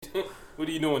What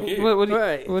are you doing here? What do you,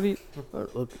 Right. what do you,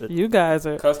 you guys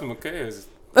are. Customer care is.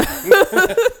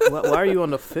 Why are you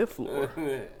on the 5th floor?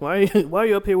 Why are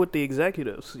you up here with the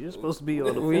executives? You're supposed to be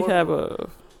on the 4th. We have a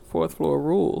 4th floor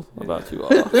rule about you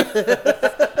all.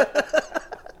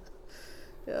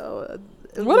 Yo,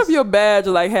 What if your badge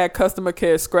like had customer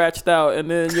care scratched out and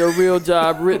then your real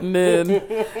job written in?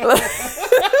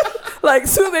 Like,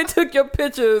 soon they took your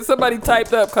picture, somebody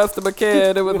typed up customer care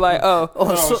and it was like, I'm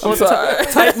sorry.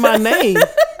 Type my name.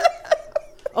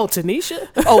 Oh, Tanisha?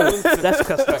 Oh, that's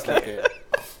customer care.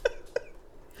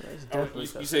 You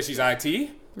said she's IT?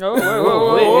 Oh,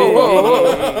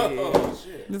 whoa.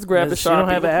 Just grab the She don't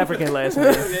Sharpie. have an African last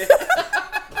name.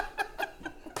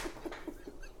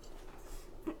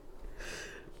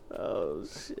 Oh,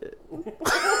 shit.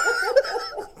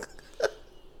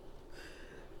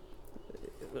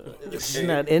 She's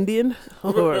not Indian?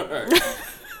 Or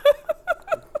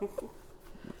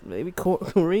maybe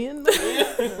Korean?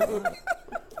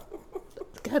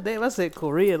 God damn, I said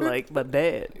Korean like my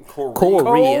dad.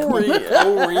 Korean.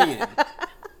 Korean.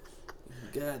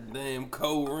 Goddamn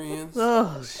Koreans.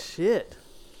 Oh, shit.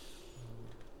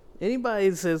 Anybody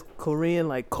that says Korean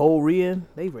like Korean,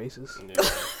 they racist. Yeah.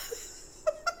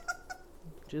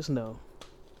 Just know.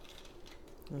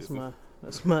 That's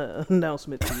my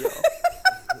announcement to y'all.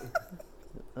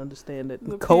 Understand that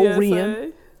The Korean.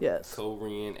 PSA. Yes.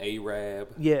 Korean,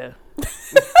 Arab. Yeah.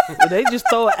 If they just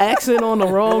throw an accent on the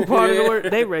wrong part of the word,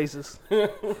 they racist.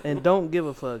 And don't give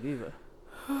a fuck either.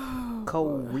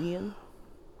 Korean.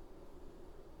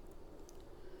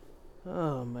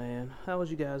 Oh man. How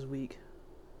was you guys' week?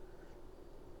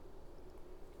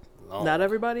 Long. Not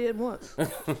everybody at once. It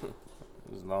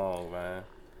was long, man.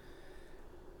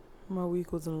 My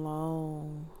week was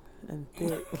long and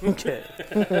thick. Okay.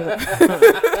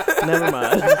 Never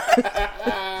mind.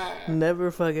 Never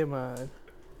fucking mind.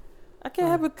 I can't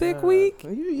have a thick week.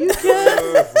 You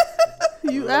can.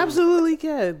 You absolutely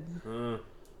can.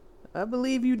 I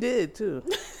believe you did too.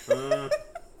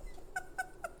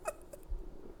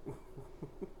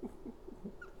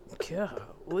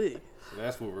 Golly. So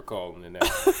that's what we're calling it now.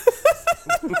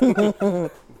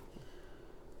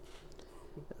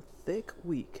 Thick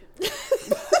week.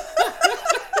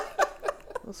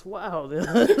 That's wild.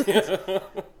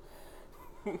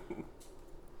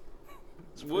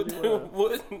 What?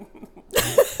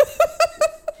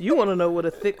 You want to know what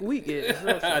a thick week is?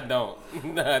 I don't.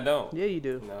 I don't. Yeah, you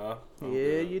do. No. I'm Yeah,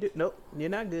 good. you do. Nope, you're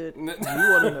not good. You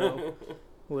want to know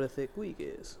what a thick week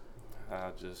is.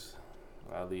 I'll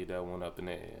leave that one up in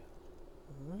the air.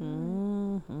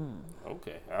 Mm-hmm.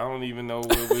 Okay. I don't even know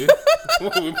where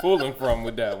we're pulling from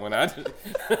with that one.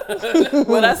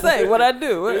 What I say? What I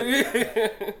do?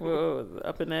 Well,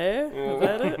 up in the air? Is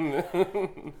that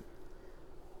it?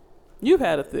 You've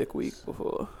had a thick week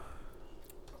before.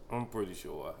 I'm pretty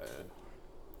sure I had.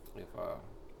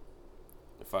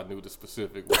 If I knew the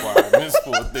specific requirements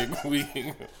for a thick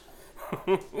week.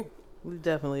 We've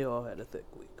definitely all had a thick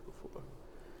week before.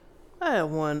 I had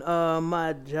one.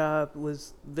 My job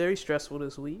was very stressful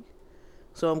this week,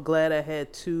 so I'm glad I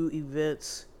had 2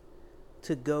 events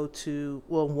to go to.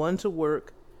 Well, one to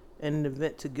work, and an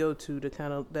event to go to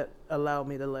that allowed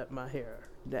me to let my hair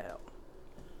down.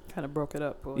 Kind of broke it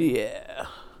up for you.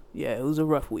 Yeah. It was a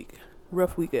rough week.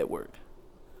 Rough week at work.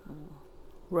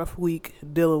 Rough week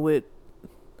dealing with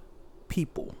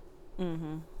people.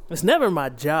 Mm-hmm. It's never my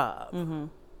job. Mm-hmm.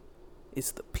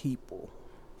 It's the people.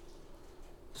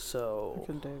 So I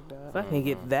can dig that. if I can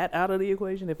get that out of the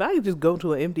equation, if I could just go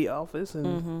to an empty office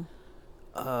and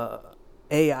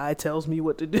AI tells me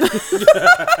what to do.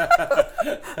 The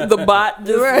bot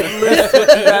just lists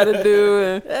what you gotta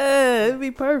do. And It'd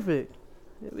be perfect.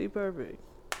 It'd be perfect.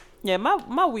 yeah,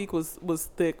 my week was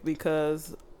thick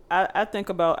because I think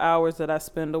about hours that I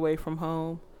spend away from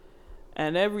home.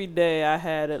 And every day I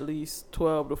had at least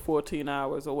 12 to 14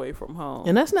 hours away from home.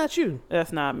 And that's not you.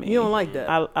 That's not me. You don't like that.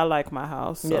 I like my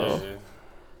house. So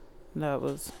Yeah. it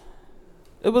was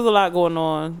a lot going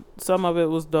on. Some of it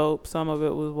was dope. Some of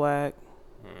it was whack.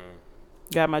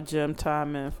 Got my gym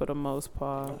time in for the most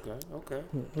part. Okay.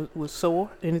 Was sore?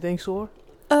 Anything sore?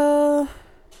 The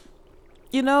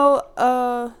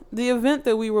event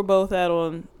that we were both at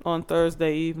on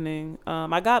Thursday evening,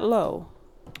 I got low.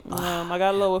 I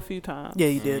got low a few times. Yeah,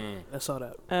 you did. I saw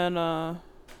that. And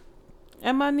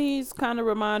my knees kind of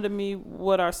reminded me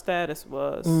what our status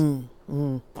was on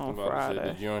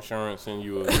Friday. Did your insurance send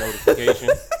you a notification?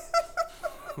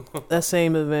 That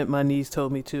same event my niece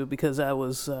told me to, because I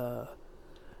was, first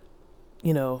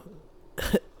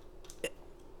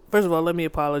of all, let me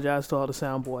apologize to all the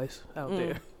sound boys out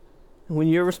there. When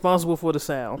you're responsible for the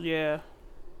sound, Yeah.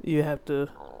 you have to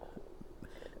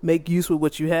make use with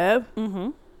what you have, Mm-hmm.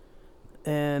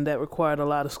 and that required a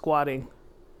lot of squatting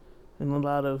and a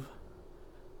lot of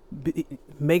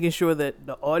making sure that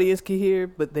the audience can hear,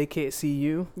 but they can't see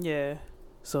you. Yeah.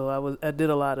 So I did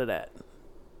a lot of that.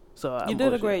 So You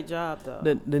did a great job, though.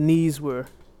 The knees were,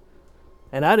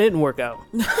 and I didn't work out.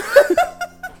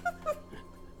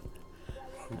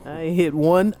 I hit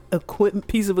one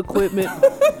piece of equipment.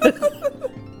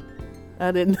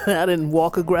 I didn't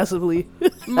walk aggressively.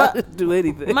 I didn't do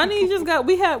anything. My knees just got.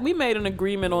 We made an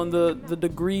agreement on the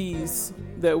degrees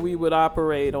that we would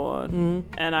operate on,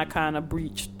 and I kind of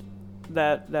breached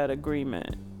that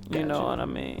agreement. You know what I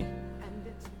mean?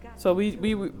 So we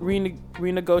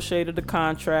renegotiated the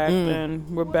contract, and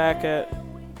we're back at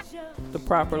the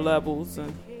proper levels.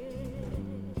 And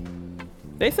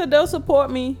they said they'll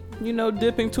support me. You know,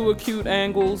 dipping to acute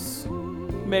angles,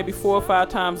 maybe 4 or 5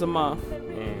 times a month,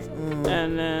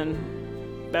 and then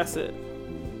that's it.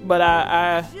 But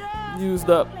I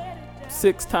used up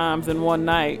 6 times in one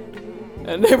night,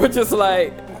 and they were just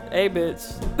like, "Hey, bitch,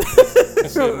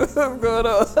 what's going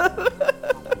on?"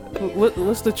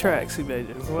 What's the track, C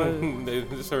Major?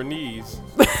 It's her knees.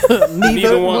 Neither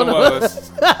Neither one of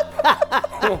us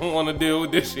don't want to deal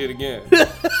with this shit again.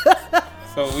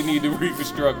 So we need to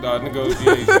reconstruct our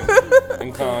negotiation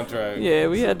and contract. Yeah,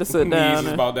 we had to sit down. Knees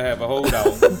is about to have a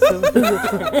holdout.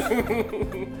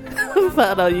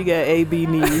 Found out you got AB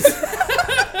knees.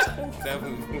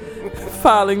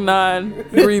 Filing 9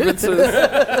 grievances.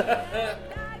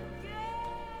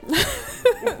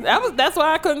 That's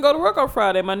why I couldn't go to work on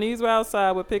Friday. My knees were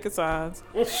outside with picket signs,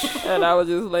 and I was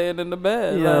just laying in the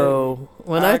bed. Yo, like,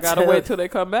 when I gotta wait till they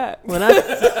come back. When I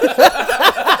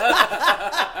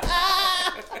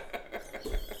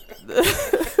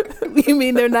you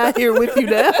mean they're not here with you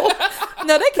now?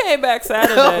 No, they came back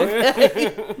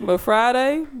Saturday, but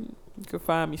Friday you could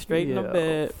find me straight in the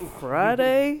bed.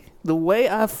 Friday, the way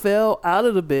I fell out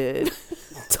of the bed,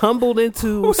 tumbled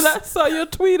into When I saw your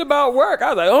tweet about work,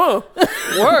 I was like, "Oh,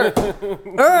 work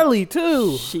early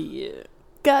too. shit."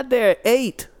 Got there at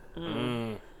 8.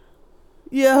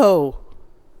 Yo,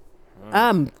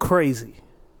 I'm crazy,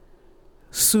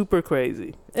 super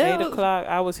crazy. 8 o'clock,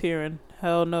 I was hearing,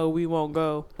 "Hell no, we won't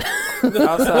go."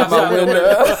 Outside my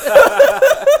window.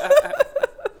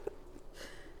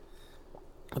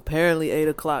 Apparently 8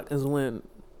 o'clock is when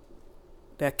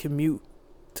that commute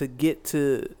to get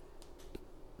to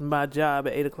my job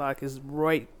at 8 o'clock is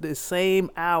right the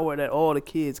same hour that all the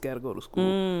kids got to go to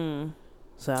school.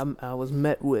 So I was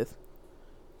met with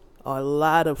a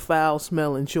lot of foul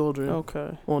smelling children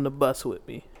Okay. on the bus with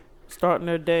me. Starting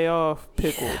their day off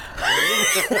pickled.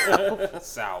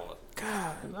 Sour.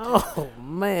 Oh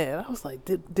man, I was like,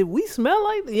 did we smell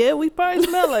like that? Yeah, we probably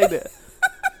smell like that.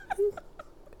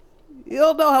 You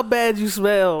don't know how bad you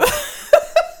smell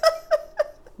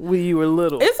when you were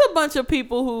little. It's a bunch of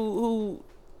people who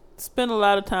spend a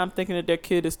lot of time thinking that their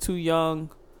kid is too young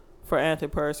for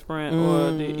antiperspirant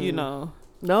or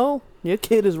No, your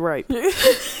kid is right.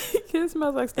 Kid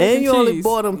smells like steak And you cheese. only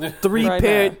bought them three Right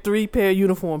pair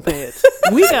uniform pants.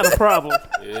 We got a problem.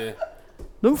 Yeah.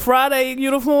 Them Friday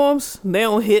uniforms, they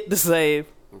don't hit the same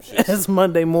as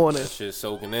Monday morning. That shit's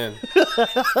soaking in.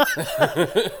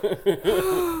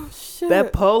 Shit.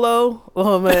 That polo,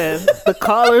 oh man, the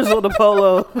collars on the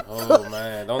polo. Oh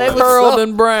man, don't They let were pearl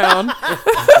and brown.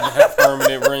 that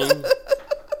permanent ring.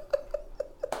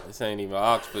 This ain't even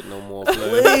Oxford no more.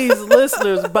 Player. Please,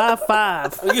 listeners, buy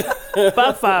 5.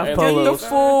 Buy 5 Get the polos.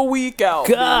 full week out.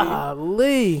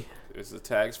 Golly. It's a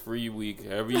tax-free week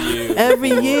every year. Every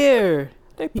year.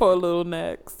 They poor little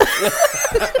necks.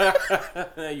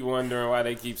 You wondering why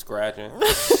they keep scratching?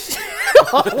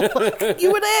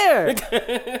 You were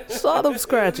there. Saw them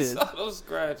scratches Saw those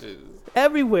scratches.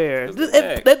 everywhere. Just the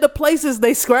neck. At the places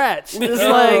they scratch. It's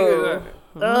like,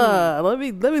 let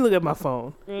me look at my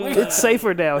phone. It's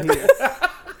safer down here.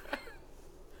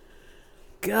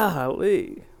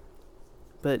 Golly.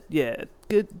 But yeah,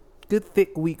 good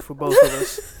thick week for both of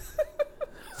us.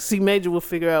 C Major will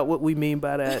figure out what we mean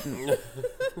by that, and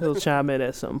he'll chime in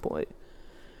at some point.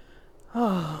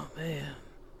 Oh man,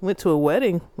 went to a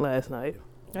wedding last night.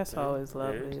 That's always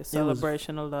lovely. Yeah. A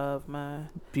celebration of love, man.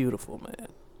 Beautiful, man.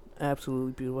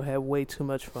 Absolutely beautiful. Had way too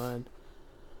much fun.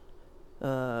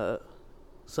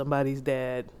 Somebody's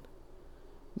dad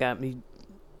got me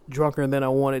drunker than I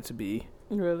wanted to be.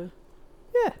 Really?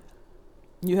 Yeah.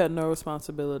 You had no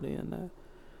responsibility in that.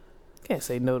 Can't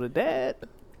say no to dad.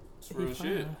 It's real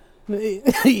shit.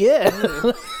 Yeah.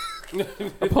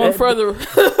 Upon further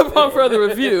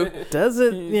review,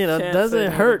 Doesn't Can't say doesn't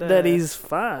no hurt to that that. he's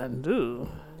fine, dude.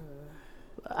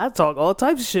 I talk all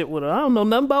types of shit with him. I don't know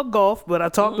nothing about golf, but I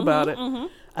talked about it.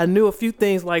 I knew a few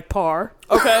things like par.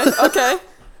 Okay.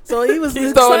 So he was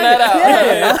He's throwing that out.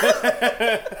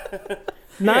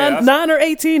 Yeah. Nine or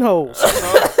 18 holes.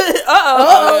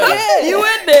 Oh, yeah. You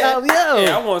in there.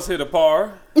 Yeah, I once hit a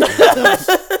par.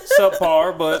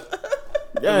 Subpar, but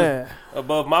Yeah.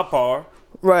 above my par.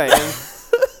 Right.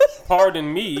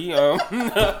 Pardon me.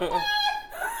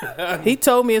 He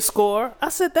told me a score. I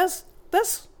said, that's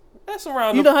That's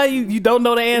around you know how you don't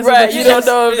know the answer, Right, but you don't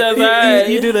know if that's right.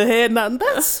 You do the head nod.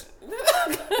 That's.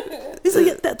 He said,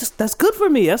 yeah, that's good for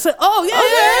me. I said, oh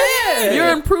yeah.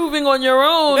 You're improving on your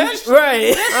own. That's,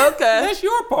 Right. Okay. that's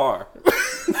your par.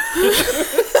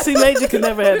 See, Major can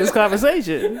never have this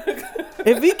conversation.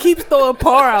 If he keeps throwing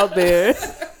par out there,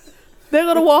 they're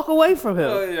gonna walk away from him.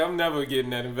 Oh, yeah, I'm never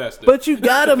getting that invested. But you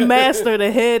gotta master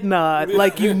the head nod,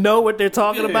 like you know what they're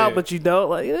talking Yeah. about, but you don't.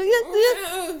 Like,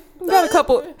 yeah.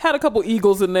 Had a couple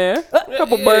eagles in there. A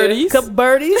couple birdies. Couple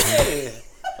birdies.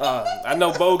 I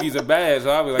know bogeys are bad, so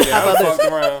I'll be like, yeah, I fucked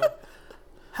around.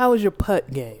 How was your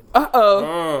putt game?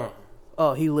 Uh-oh.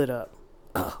 Oh, he lit up.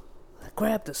 Oh, I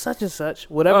grabbed the such and such,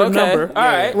 whatever Okay. number. All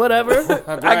right. Whatever.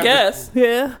 I guess.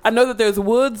 Yeah. I know that there's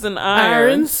woods and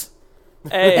irons. Irons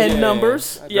Hey. and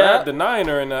numbers. I Yeah. grabbed the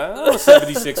niner, and I'm a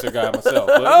 76er guy myself.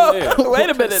 But, yeah. Wait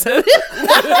a minute.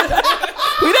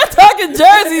 We not talking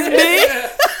jerseys, B.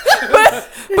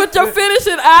 But your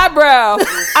finishing eyebrow.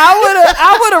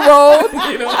 I would have rolled.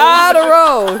 I'd have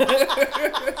rolled.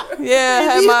 Yeah,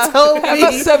 had my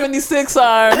 76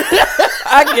 iron.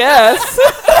 I guess.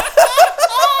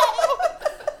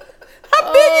 How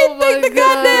big you think the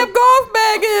goddamn golf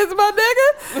bag is, my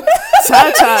nigga?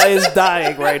 Tata is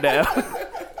dying right now.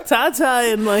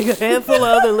 Tata and like a handful of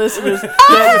other listeners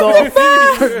that golf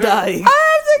are dying. I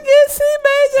have to get C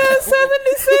Major a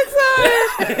 76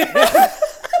 iron.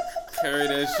 Carry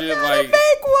that shit like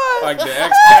Make one. the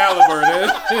Excalibur.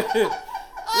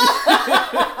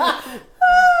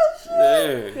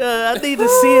 Yeah. I need to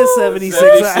see a 76.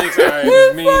 76 iron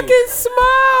is mean. Fucking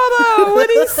smile though when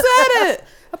he said it.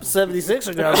 I'm 76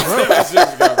 guy.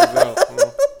 76 got myself.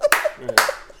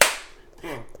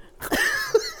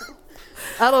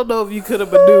 I don't know if you could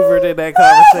have maneuvered in that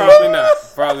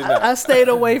conversation. Probably not. I stayed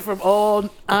away from all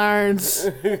irons,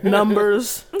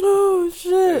 numbers. Oh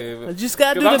shit. Yeah, I just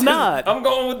gotta do the nod. I'm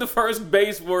going with the first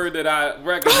base word that I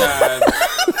recognize,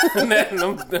 and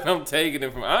then I'm taking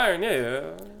it from iron.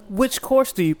 Yeah. Which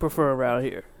course do you prefer around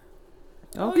here?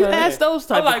 Okay. You ask those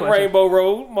I type like of questions. Rainbow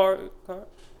Road, Mario Kart.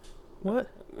 What?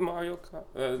 Mario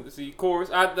Kart. See, course.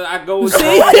 I go with See?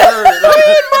 the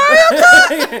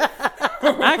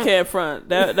word. I can't front.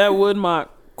 That Woodmark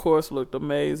course looked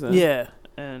amazing. Yeah.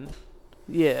 And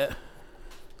Yeah.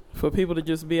 for people to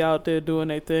just be out there doing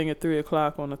their thing at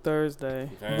 3:00 on a Thursday.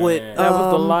 With, Damn. That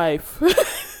was the life.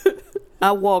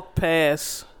 I walked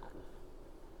past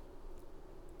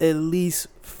at least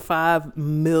 $5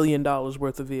 million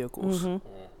worth of vehicles. Mm-hmm.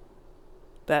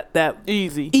 That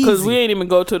Easy. Because we ain't even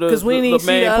go to because we didn't the see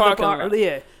main the other parking part. lot.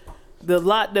 Yeah, the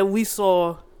lot that we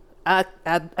saw. I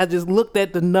just looked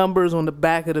at the numbers on the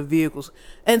back of the vehicles,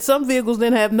 and some vehicles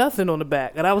didn't have nothing on the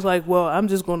back, and I was like, well, I'm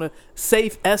just gonna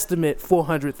safe estimate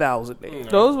 400,000 there.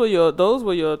 Those were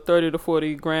your 30 to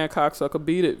 40 grand cocksucker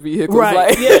beat it vehicles. Right.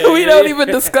 Like, Yeah, we don't even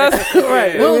discuss it.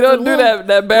 Right. We We'll don't do- do that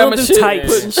we'll Bama do shit,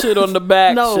 types. putting shit on the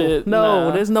back No, shit. no,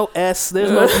 Nah. there's no S. There's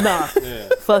no nah.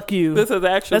 Fuck you. This is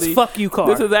actually That's fuck you car.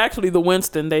 This is actually the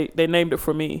Winston. They named it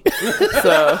for me.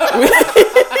 So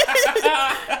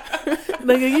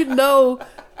Nigga, you know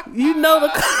the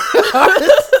car.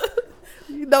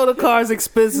 You know the car's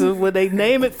expensive when they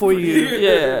name it for you.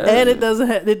 yeah. And it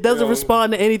doesn't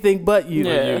respond to anything but you.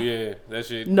 Yeah. Yeah, that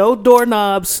shit. No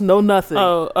doorknobs, no nothing.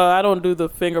 Oh, I don't do the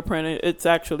fingerprinting. It's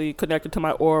actually connected to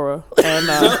my aura. And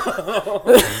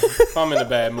If I'm in a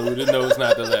bad mood, it knows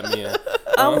not to let me in.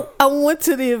 I went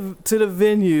to the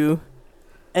venue,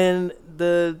 and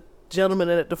the gentleman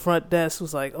at the front desk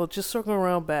was like, "Oh, just circle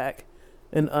around back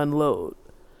and unload."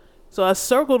 So I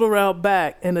circled around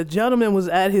back, and the gentleman was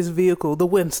at his vehicle, the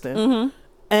Winston,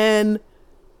 and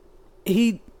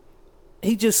he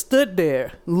just stood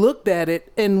there, looked at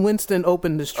it, and Winston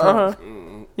opened his trunk.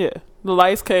 yeah, the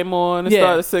lights came on and Yeah.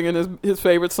 started singing his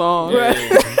favorite song. Yeah.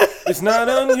 It's not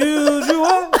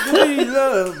unusual to be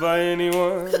loved by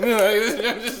anyone.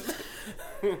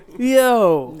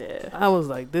 Yo, Yeah. I was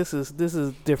like, this is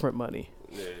different money.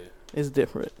 Yeah. It's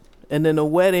different. And then the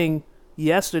wedding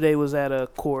yesterday was at a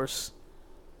course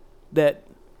that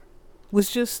was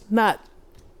just not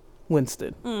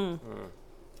Winston.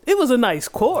 It was a nice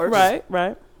course, Right.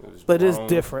 It was but it's Jerome.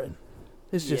 different.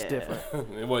 It's just Yeah. different.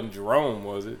 It wasn't Jerome,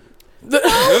 was it?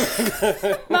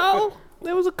 No,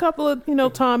 There was a couple of,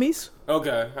 Tommies.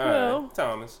 Okay, all Well, right.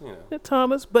 Thomas, Yeah,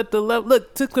 Thomas. But the level,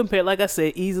 look, to compare, like I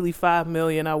said, easily 5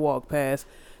 million I walked past.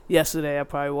 Yesterday I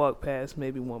probably walked past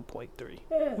maybe 1.3.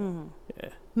 Yeah.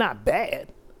 Not bad.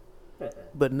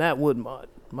 But not Woodmont.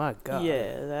 My God.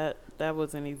 Yeah, that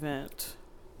was an event.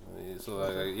 Yeah, so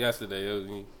like yesterday, it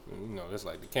was, it's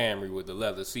like the Camry with the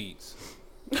leather seats.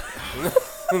 And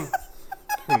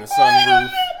the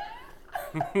sunroof.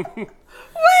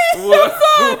 What?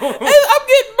 I'm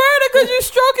getting murdered because you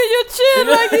stroking your chin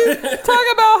like you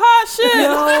talking about hot shit.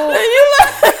 And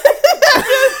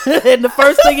you And the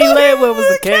first thing he led with was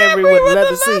the Camry with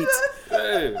leather seats.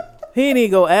 Hey. He didn't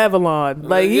even go Avalon.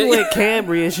 Like, he went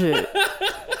Camry and shit.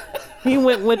 He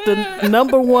went with the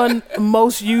 #1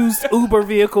 most used Uber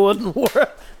vehicle in the world.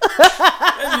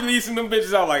 They be leasing them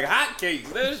bitches out like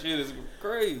hotcakes. That shit is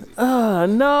crazy.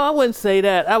 No, I wouldn't say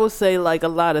that. I would say like a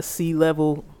lot of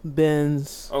C-level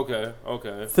Benz. Okay.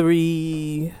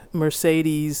 3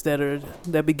 Mercedes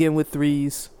that begin with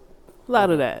 3s. A lot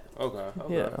of that. Okay.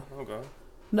 Yeah. Okay.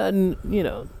 Nothing,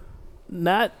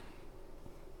 not.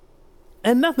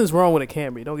 And nothing's wrong with a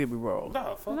Camry. Don't get me wrong.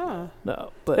 Nah, fuck. No,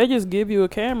 No, but they just give you a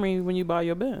Camry when you buy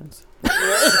your Benz.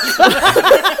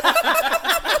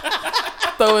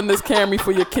 Throw in this Camry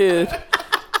for your kid.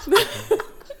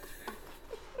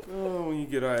 Oh, when you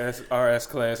get our S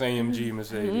class AMG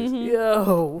Mercedes.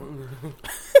 yo.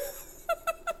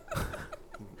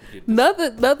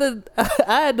 Nothing. I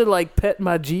had to like pet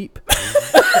my Jeep.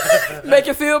 Make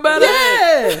you feel better?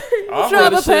 Yeah. I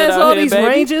Driving rubbed, past out all here, these baby.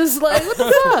 ranges, like what the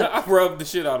fuck? I rubbed the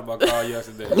shit out of my car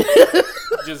yesterday.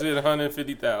 Just hit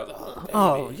 150,000.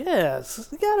 Oh yes,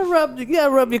 you gotta rub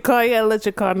your car. You gotta let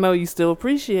your car know you still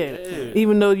appreciate it, Yeah.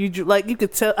 even though you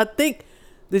could tell. I think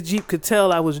the Jeep could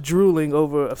tell I was drooling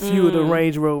over a few of the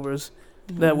Range Rovers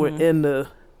that were in the.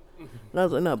 And I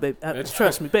was like, no, baby,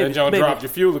 trust me, baby. That John baby, dropped your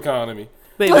fuel economy.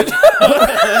 baby.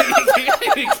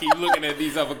 Keep looking at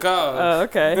these other cars. Oh,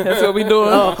 okay. That's what we doing.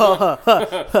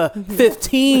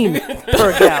 15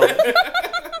 per gallon.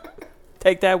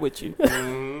 Take that with you.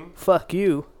 Fuck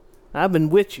you. I've been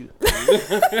with you.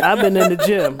 I've been in the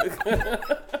gym.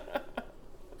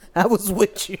 I was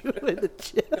with you in the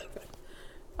gym.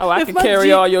 Oh, I If can my carry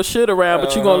Jeep- all your shit around,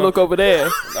 but you gonna look over there.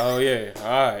 Oh, yeah. All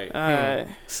right. All right.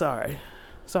 Sorry,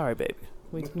 baby.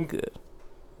 We good.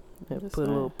 Yeah, put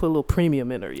a little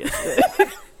premium in her yesterday.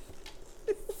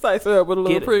 Spice her up with a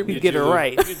little Get premium. Get her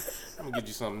right. I'm going to get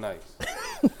you something nice.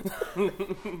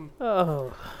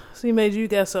 Oh, see, Major, you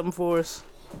got something for us.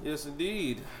 Yes,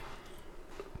 indeed.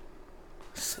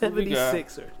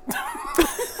 76er.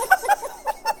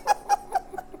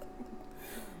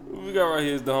 What we got right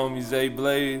here is the homie Zay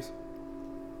Blaze.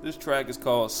 This track is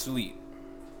called Sleep.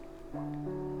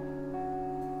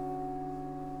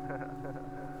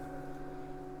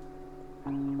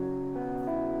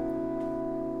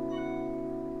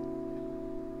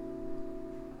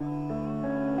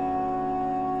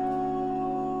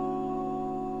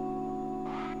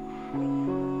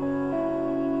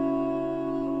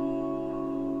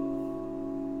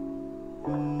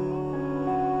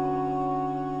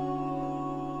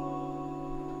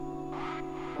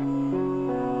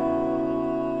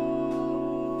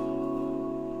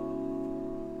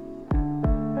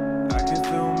 I can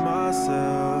feel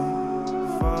myself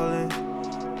falling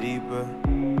deeper.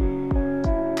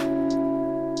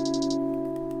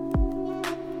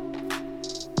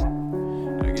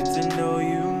 I get to know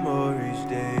you more each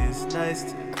day. It's nice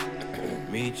to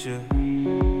meet you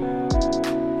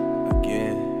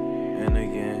again and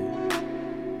again.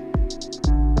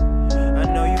 I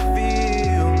know you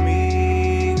feel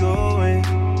me going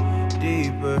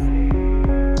deeper.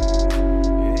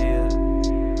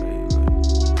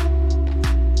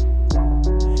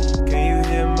 Can you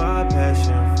hear my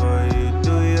passion for you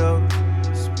through your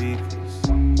speakers?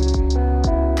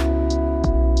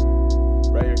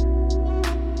 Right here.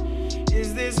 Is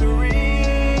this real?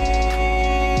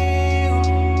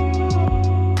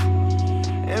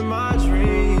 Am I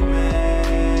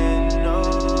dreaming? No.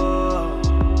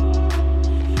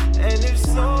 And if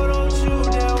so, don't you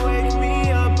dare wake me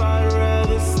up. I'd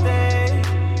rather stay.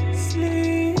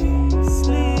 Sleep,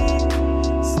 sleep,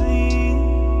 sleep.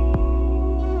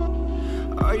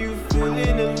 Are you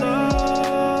feeling the love?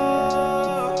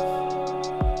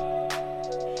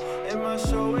 Am I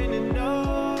showing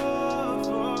enough?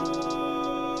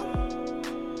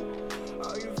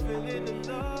 Are you feeling the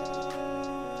love?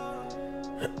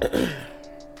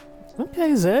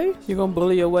 Okay, Zay. You gonna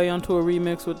bully your way onto a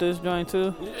remix with this joint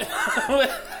too?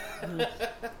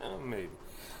 Maybe.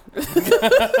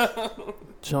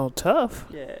 John Tough.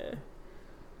 Yeah.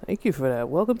 Thank you for that.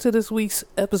 Welcome to this week's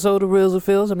episode of Reels and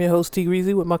Feels. I'm your host, T.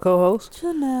 Greasy, with my co-host.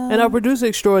 Janelle. And our producer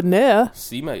extraordinaire.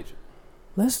 C major.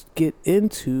 Let's get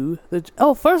into the...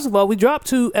 Oh, first of all, we dropped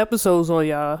 2 episodes on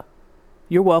y'all.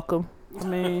 You're welcome. I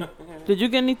mean, did you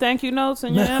get any thank you notes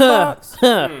in your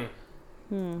inbox?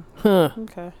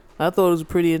 Okay. I thought it was a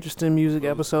pretty interesting music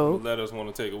episode. Let us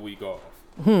want to take a week off.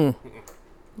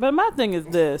 But my thing is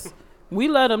this. We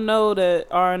let them know that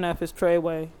RNF is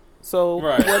Treyway. So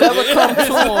Right. whatever comes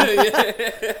to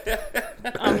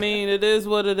them, I mean, it is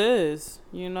what it is,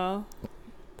 you know?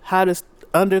 Hottest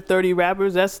under 30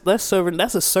 rappers, that's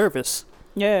a service.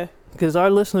 Yeah. Because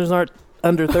our listeners aren't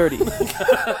under 30.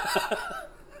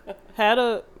 Had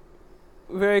a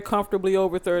very comfortably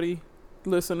over 30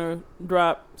 listener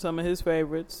drop some of his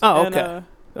favorites. Oh, And, okay.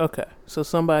 Okay. So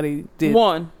somebody did.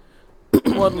 one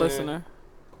listener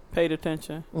paid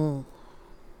attention.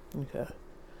 Okay.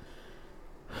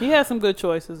 He had some good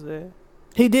choices there.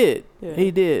 He did. Yeah.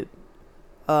 He did.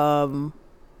 But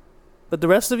the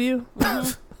rest of you?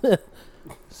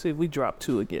 See, we dropped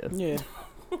 2 again. Yeah.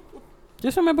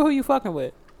 Just remember who you fucking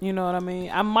with. You know what I mean?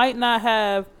 I might not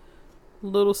have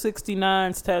little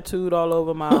 69s tattooed all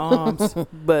over my arms.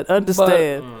 But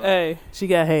understand, Hey, she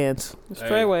got hands. it's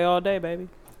Treyway all day, baby.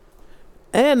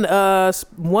 And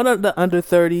one of the under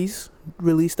 30s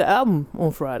released the album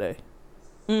on Friday.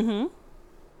 Mm-hmm.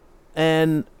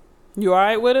 And You all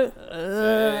right with it?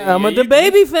 I'm a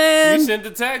DaBaby fan. You sent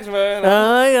the text, man.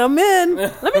 I'm in.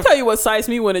 Let me tell you what excites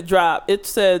me when it dropped. It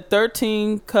said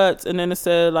 13 cuts, and then it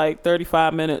said like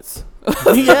 35 minutes.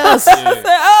 Yes. I said,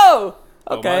 oh,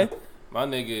 okay. My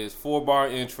nigga is 4-bar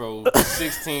intro,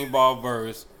 16-bar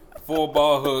verse,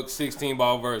 4-bar hook,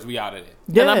 16-bar verse. We out of there.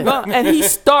 Yeah. And he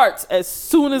starts as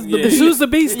soon as the Yeah. As soon as the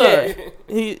beat starts.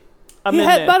 Yeah.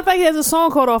 Matter of fact, he has a song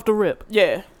called Off the Rip.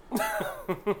 Yeah.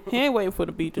 He ain't waiting for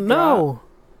the beat to No.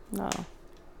 drop. No.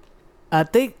 I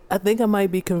think I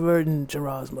might be converting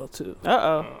Gerasmo too.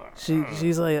 Uh-oh.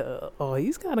 She's like, oh,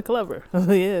 he's kind of clever.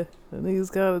 Yeah, I think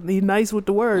he's nice with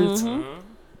the words, Mm-hmm.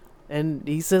 and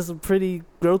he says some pretty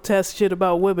grotesque shit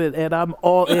about women, and I'm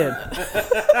all in.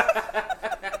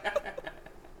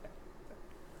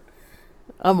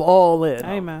 I'm all in.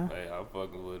 Hey, man. Hey, I'm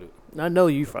fucking with it. I know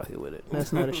you fucking with it.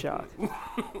 That's not a shock.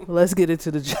 Let's get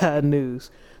into the John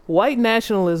news. White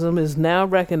nationalism is now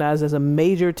recognized as a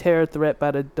major terror threat by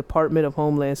the Department of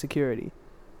Homeland Security.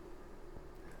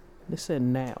 They said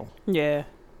now. Yeah.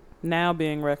 Now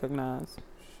being recognized.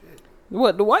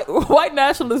 What, the white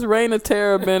nationalist reign of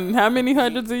terror been how many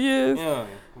hundreds of years? Yeah,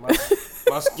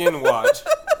 my skin watch.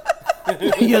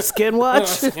 Your skin watch?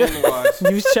 Skin watch.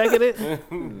 You was checking it?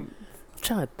 I'm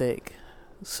trying to think.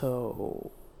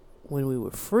 So, when we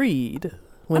were freed,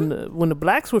 when the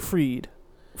blacks were freed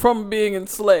From being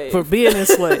enslaved. for being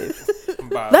enslaved,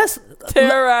 Bye. let's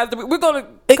Terrorized. We're going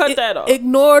to cut that off.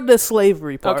 Ignore the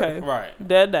slavery part. Okay. Right.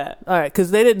 Dead that. All right,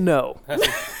 because they didn't know.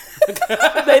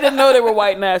 They didn't know they were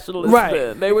white nationalists Right.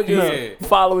 then. They were just Yeah.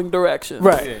 following directions.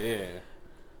 Right. Yeah.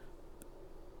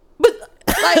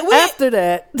 But after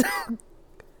that,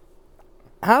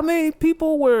 how many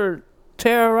people were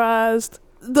terrorized?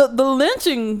 The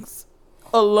lynchings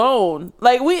alone.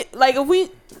 If we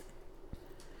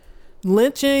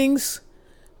Lynchings,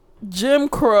 Jim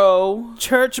Crow,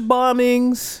 church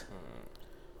bombings,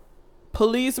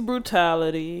 police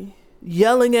brutality,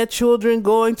 yelling at children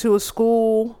going to a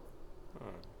school,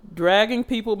 dragging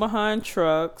people behind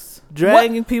trucks.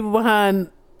 dragging people behind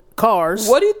cars.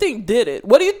 What do you think did it?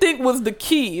 What do you think was the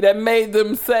key that made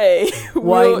them say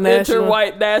we'll enter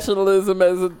white nationalism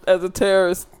as a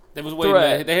terrorist? They was waiting.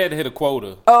 Threat. They had to hit a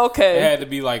quota. Okay. It had to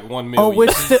be like 1 million.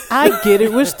 Oh, I get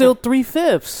it. We're still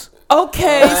 3/5.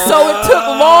 Okay, so it took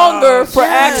longer for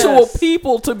yes. actual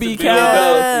people to be counted.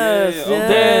 Yes, Yeah, yes.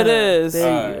 There it is.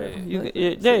 There you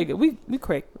go. There you go.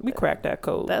 We cracked that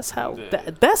code. That's how.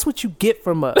 That's what you get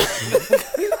from us.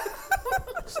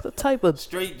 It's the type of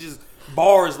Straight just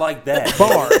bars like that.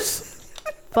 bars,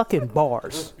 fucking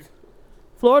bars.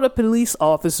 Florida police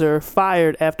officer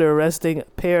fired after arresting a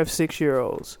pair of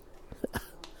 6-year-olds.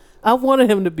 I wanted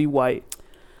him to be white.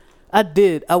 I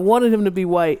did. I wanted him to be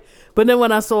white. But then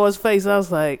when I saw his face, I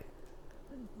was like,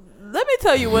 Let me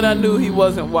tell you when I knew he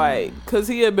wasn't white, because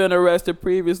he had been arrested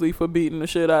previously for beating the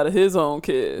shit out of his own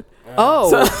kid.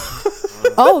 oh.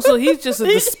 So he's just a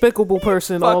despicable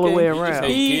person all the way Fucking- around.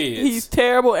 hate kids. He's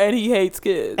terrible and he hates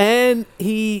kids. And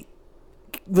he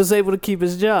was able to keep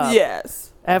his job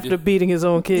Yes. after beating his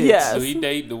own kids. Yes. So he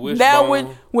dated the wishbone. Now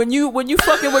when you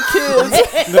fucking with kids,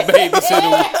 the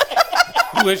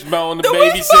babysitter, wishbone, the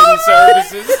babysitting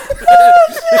services.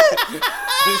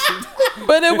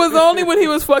 but it was only when he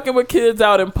was fucking with kids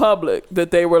out in public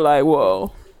that they were like,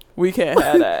 whoa, We can't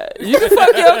have that. You can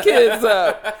fuck your kids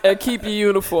up and keep your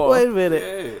uniform. Wait a minute.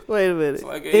 Yeah. Wait a minute. It's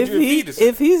like If Adrian Peterson.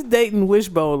 if he's dating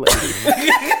Wishbone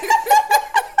Lady,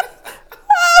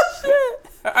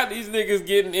 How these niggas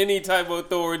getting any type of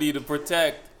authority to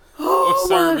protect or oh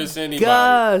service my anybody?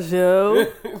 gosh, yo,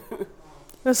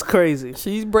 that's crazy.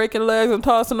 She's breaking legs and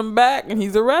tossing them back, and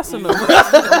he's arresting them.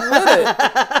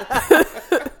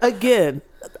 Again,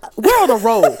 we're on a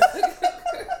roll.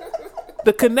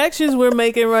 The connections we're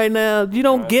making right now, you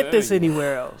don't get tell this you.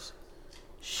 anywhere else.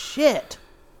 Shit.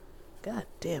 God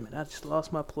damn it, I just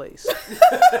lost my place.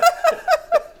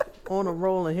 On a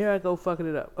roll, and here I go fucking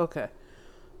it up. Okay.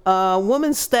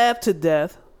 Woman stabbed to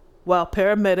death while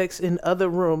paramedics in other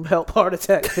room help heart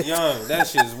attack. Young, that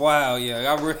shit's wild. Yeah,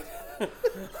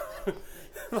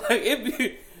 like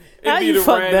it How be you the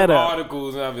fuck random that up?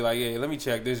 articles, and I'll be like, "Yeah, let me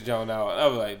check this joint out."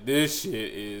 I'll be like, "This shit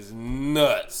is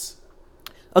nuts."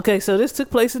 Okay, so this took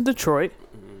place in Detroit.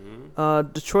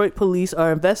 Detroit police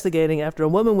are investigating after a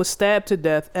woman was stabbed to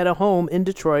death at a home in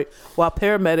Detroit while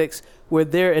paramedics were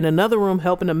there in another room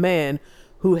helping a man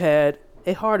who had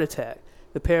a heart attack.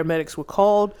 The paramedics were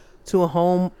called to a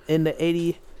home in the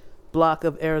 80 block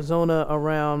of Arizona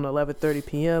around 11:30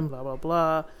 p.m., blah, blah,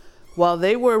 blah. While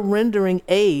they were rendering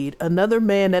aid, another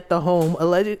man at the home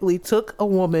allegedly took a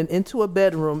woman into a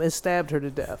bedroom and stabbed her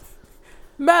to death.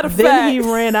 Matter of Then fact, he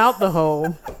ran out the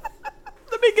home.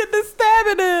 let me get this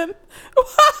stabbing in.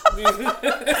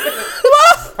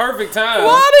 Perfect time.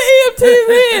 Why the EMT's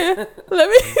in?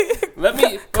 Let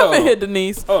me Come in here,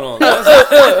 Denise. Hold on.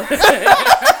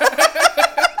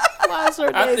 Why is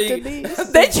her I name think- Denise?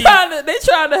 They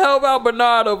trying to help out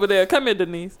Bernard over there. Come here,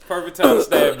 Denise. Perfect time to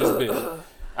stab this bitch.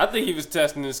 I think he was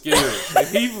testing his skills.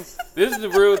 This is the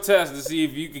real test to see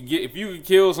if you could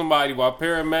kill somebody while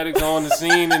paramedics are on the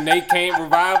scene and they can't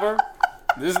revive her.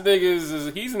 This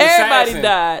nigga he's an Everybody assassin.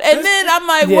 died, and then I'm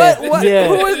like, Yeah, what? yeah.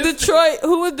 Who is Detroit?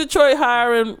 Who is Detroit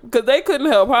hiring? Because they couldn't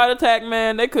help heart attack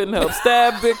man. They couldn't help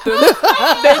stab victims.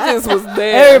 They just was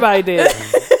there. Everybody did.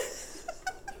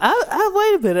 I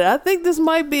wait a minute. I think this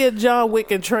might be a John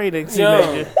Wick in training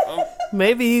teenager.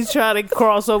 Maybe he's trying to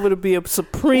cross over to be a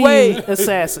supreme Wait.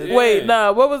 assassin. Wait,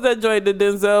 nah. What was that joint that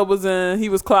Denzel was in? He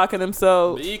was clocking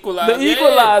himself. The Equalizer. The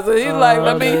Equalizer. He's like,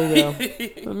 let there you me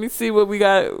go. let me see what we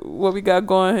got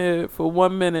going here for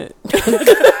 1 minute.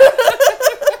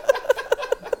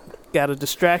 Got a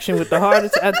distraction with the heart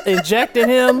attack. Injected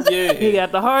him. Yeah. He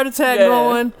got the heart attack Yeah.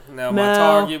 going. Now my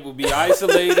target will be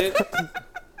isolated.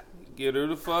 Get her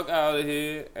the fuck out of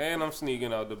here, and I'm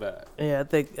sneaking out the back. Yeah,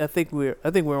 I think we're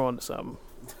on to something.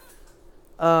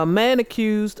 A man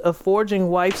accused of forging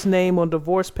wife's name on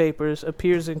divorce papers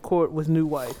appears in court with new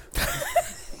wife.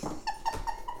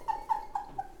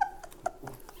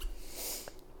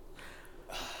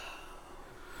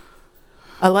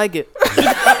 I like it.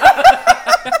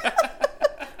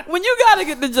 When you gotta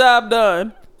get the job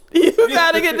done, you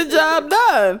gotta get the job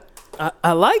done.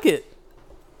 I like it.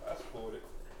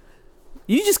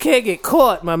 You just can't get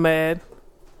caught, my man.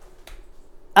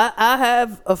 I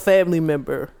have a family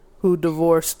member who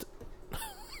divorced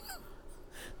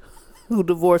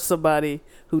somebody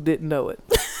who didn't know it.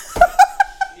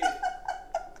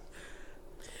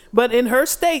 But in her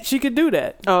state, she could do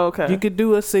that. Oh, okay. You could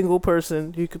do a single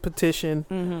person. You could petition,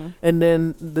 and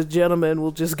then the gentleman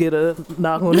will just get a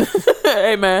knock on it.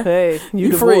 Hey man, Hey,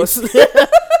 you free. divorced.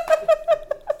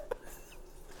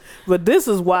 But this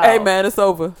is wild. hey man, it's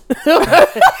over.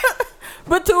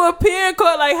 But to appear in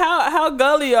court, like how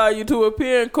gully are you to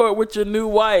appear in court with your new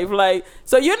wife? Like,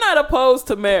 so you're not opposed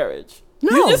to marriage?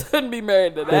 No. You just couldn't be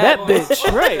married to That that.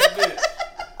 bitch, right?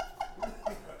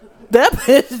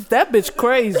 That bitch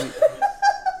crazy.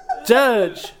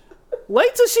 Judge,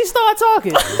 wait till she start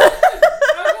talking.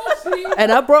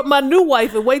 And I brought my new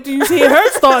wife, and wait till you hear her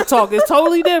start talking. It's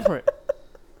totally different.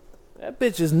 That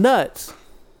bitch is nuts.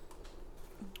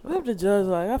 What if the judge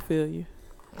like, I feel you?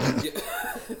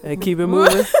 And keep it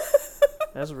moving.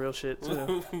 That's real shit too.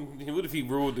 What if he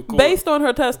ruled the court? Based on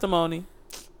her testimony,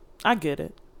 I get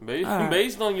it.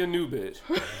 Based on your new bitch.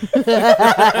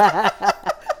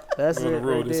 That's I'm gonna it.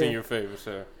 rule Right this there. in your favor,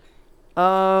 sir.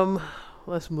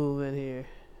 Let's move in here.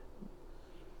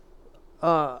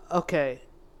 Okay,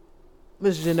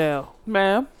 Miss Janelle,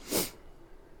 Ma'am.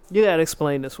 you gotta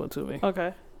explain this one to me.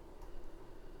 Okay.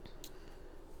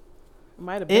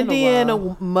 Might have been Indiana a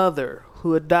while. mother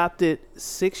who adopted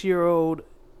 6-year-old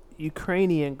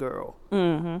Ukrainian girl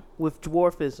with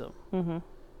dwarfism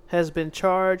has been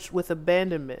charged with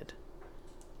abandonment,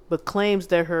 but claims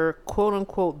that her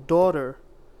quote-unquote daughter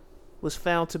was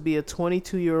found to be a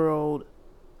 22-year-old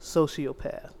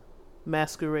sociopath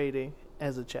masquerading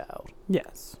as a child.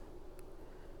 Yes.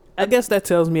 I guess that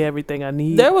tells me everything I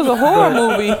need. There was a horror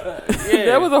movie. Yeah.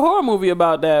 There was a horror movie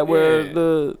about that where Yeah.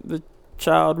 the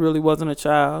child really wasn't a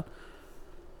child.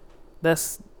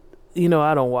 That's, I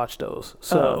don't watch those.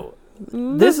 So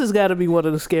Mm, this has got to be one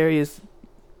of the scariest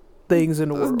things in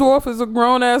the This world. dwarf is a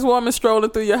grown ass woman strolling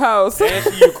through your house, And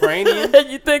she Ukrainian. and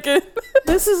you thinking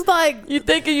This is like, you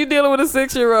dealing with a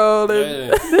 6-year-old,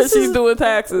 and Yeah. she's doing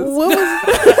taxes, what was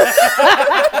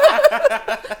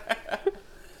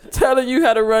telling you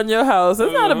how to run your house.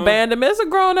 It's not abandonment. It's a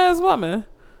grown ass woman.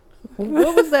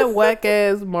 that whack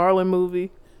ass Marlon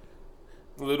movie?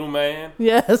 Little man.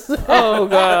 Yes. Oh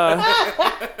God.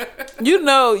 You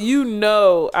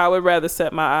know, I would rather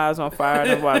set my eyes on fire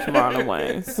than watch Marlon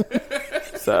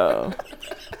Wayans. So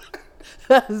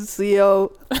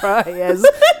CO probably has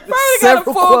probably got a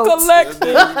several full quotes. collection.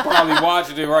 You probably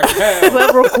watching it right now.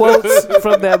 Several quotes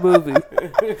from that movie.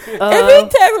 If he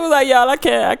texted me like, y'all, I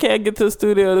can't get to the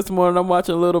studio this morning. I'm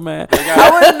watching Little Man.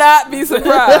 I would not be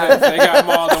surprised. They got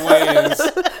Marlon Wayans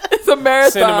It's a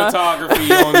marathon.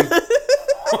 cinematography on.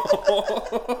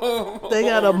 They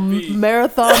got a repeat.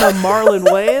 marathon of Marlon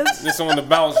Wayans. It's on the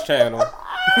Bounce channel.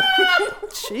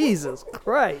 Jesus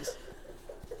Christ.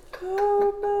 I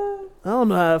don't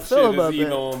know how I feel Shit about is either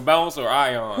that. on Bounce or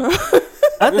Ion.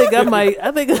 I think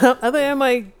I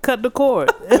might cut the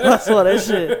cord. I saw that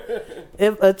shit.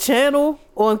 If a channel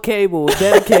on cable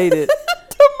dedicated,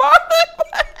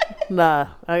 nah,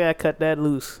 I gotta cut that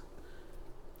loose.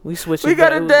 We switching. We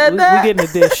got back. a dead we dad. getting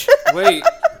a dish. Wait,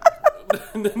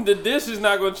 the dish is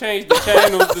not going to change the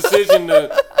channel's decision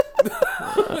to.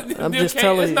 I'm just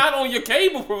telling it's you. not on your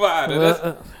cable provider.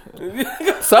 That's-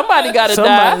 Somebody got to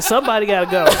die. Somebody gotta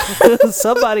go.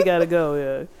 Somebody gotta go.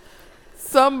 Yeah.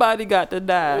 Somebody got to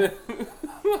die.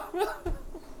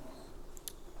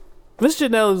 Miss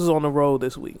Janelle is on the road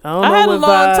this week. I don't know I had a what long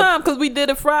vibe. time because we did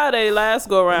it Friday last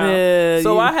go round. Yeah,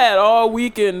 so you- I had all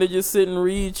weekend to just sit and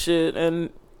read shit, and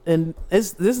And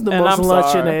this is the And most I'm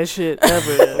luncheon sorry. ass shit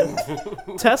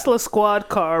ever. Tesla squad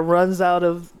car runs out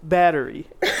of battery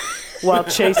while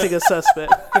chasing a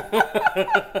suspect.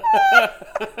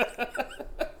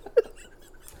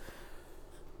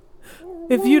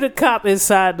 If you the cop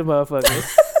inside the motherfucker,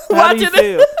 how do you Watching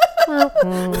feel?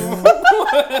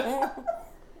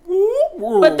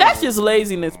 but that's just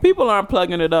laziness. People aren't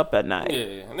plugging it up at night.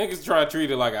 yeah, niggas try to treat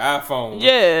it like an iPhone.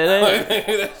 Yeah,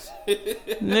 That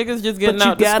niggas just But getting you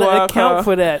out the gotta squad account car.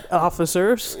 for that,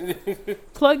 officers.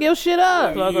 Plug your shit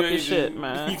up. Plug up ain't your just- shit,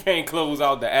 man. You can't close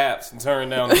out the apps and turn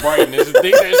down the brightness and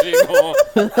think that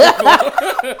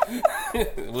shit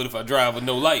going. What if I drive with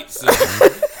no lights?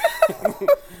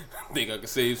 Think I could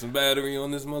save some battery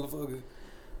on this motherfucker?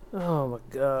 Oh my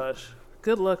gosh.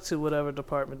 Good luck to whatever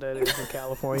department that is in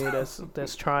California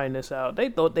that's trying this out. They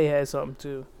thought they had something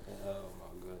too. Oh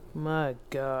my goodness. My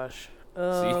gosh.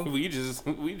 See,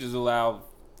 we just allowed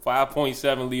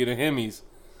 5.7 liter Hemis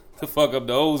to fuck up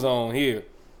the ozone here,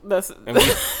 That's and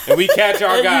we catch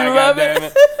our And guy. you love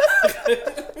Goddamn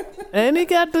it! And he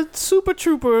got the Super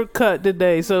Trooper cut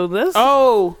today, so that's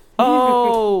oh.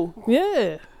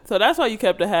 yeah. So that's why you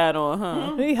kept the hat on,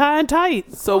 huh? He high and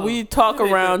tight. So we talk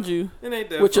around you It ain't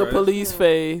that with your fresh. police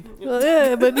fade.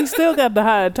 Yeah, but he still got the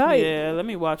high and tight. Yeah, let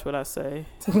me watch what I say.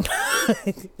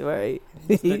 Right.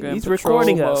 Nigga in He's patrol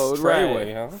recording mode, us. right.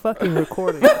 Treyway, huh? Fucking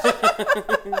recording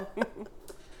us.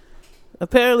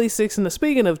 Apparently,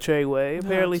 speaking of Treyway,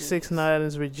 apparently Jesus. 6ix9ine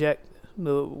is reject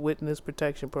the witness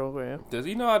protection program. Does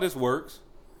he know how this works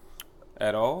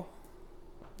at all?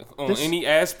 On This- any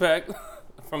aspect,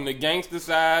 from the gangster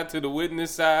side to the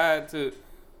witness side to.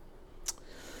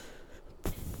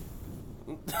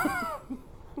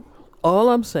 All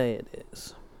I'm saying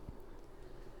is,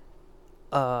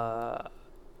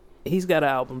 he's got an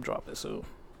album dropping soon.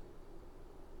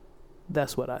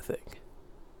 That's what I think.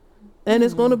 And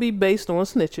it's going to be based on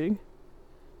snitching.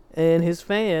 And his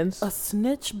fans. A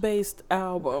snitch based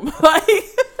album. Like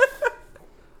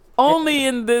only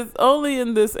in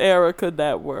this era could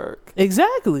that work.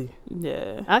 Exactly.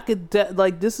 Yeah. I could,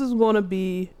 this is going to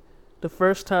be the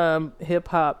first time hip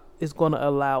hop is going to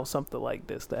allow something like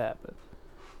this to happen.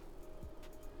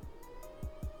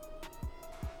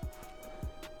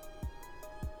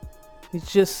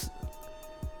 It's just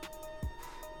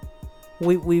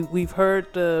we've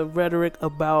heard the rhetoric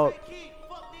about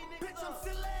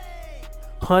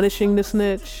punishing the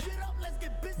snitch.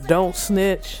 Don't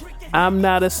snitch. I'm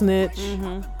not a snitch.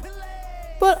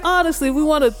 But honestly, we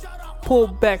want to pull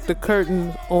back the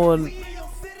curtain on.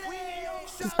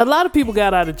 A lot of people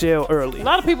got out of jail early. A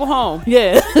lot of people home.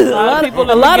 Yeah, a lot people in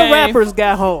a the lot of game rappers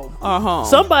got home. are home.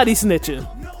 Somebody snitching.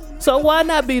 So why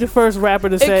not be the first rapper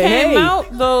to it say, came "Hey, out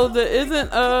though. There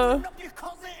isn't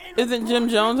Isn't Jim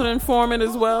Jones an informant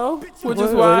as well? Which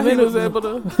is Wait why a he minute. was able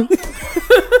to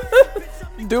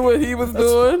do what he was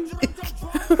doing.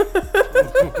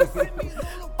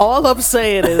 All I'm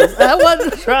saying is, I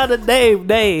wasn't trying to name I'm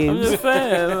names. just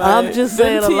saying. Like, I'm just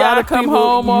saying, didn't a lot T.I. of come people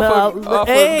home off a gun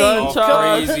Off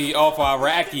charge. crazy, off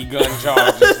Iraqi gun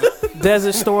charges.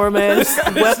 Desert Storm ass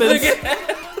weapons.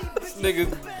 This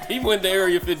nigga, he went to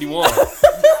Area 51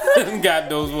 and got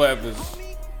those weapons.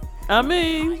 I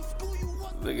mean,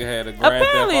 Nigga had a Grand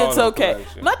apparently Theft it's Auto okay.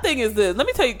 collection. My thing is this. Let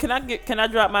me tell you. Can I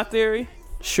drop my theory?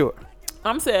 Sure.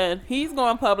 I'm saying he's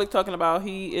going public talking about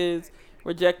he is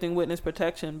rejecting witness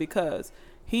protection because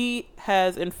he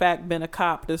has in fact been a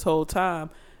cop this whole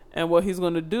time, and what he's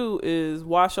going to do is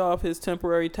wash off his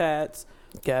temporary tats,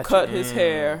 Gotcha. cut his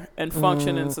hair, and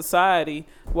function in society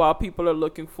while people are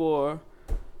looking for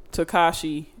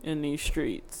Tekashi in these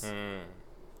streets.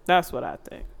 That's what I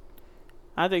think.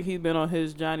 I think he's been on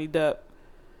his Johnny Depp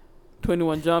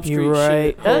 21 Jump Street You're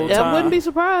right. shit whole time. I wouldn't be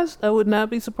surprised. I would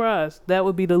not be surprised. That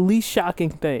would be the least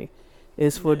shocking thing.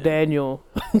 Is for Daniel.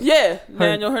 Yeah,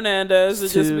 Daniel Hernandez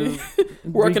would just be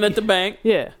working at the bank.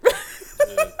 Yeah.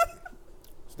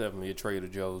 It's definitely a Trader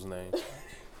Joe's name.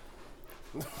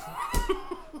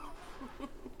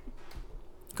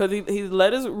 Because he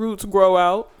let his roots grow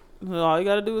out. All you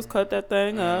got to do is cut that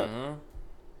thing up.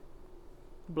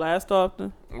 Blast off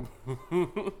the...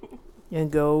 And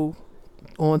go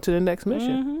on to the next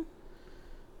mission.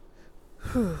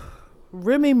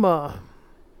 Remy Ma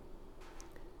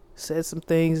said some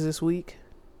things this week,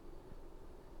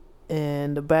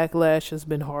 and the backlash has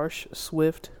been harsh,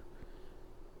 swift,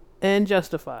 and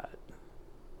justified.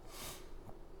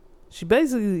 She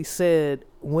basically said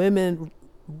women,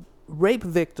 rape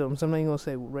victims, I'm not even going to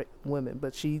say women,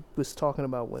 but she was talking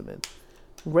about women.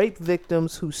 Rape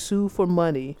victims who sue for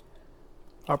money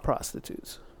are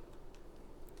prostitutes.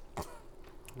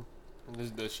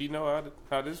 Does she know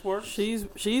how this works?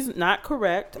 She's not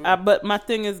correct. But my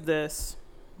thing is this.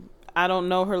 I don't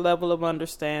know her level of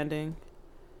understanding.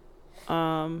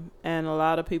 And a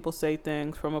lot of people say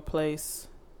things from a place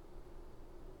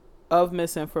of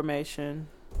misinformation.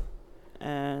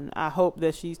 And I hope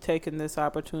that she's taken this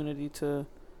opportunity to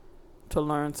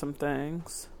learn some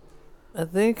things.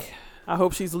 I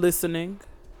hope she's listening.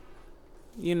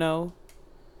 You know.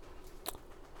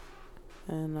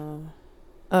 And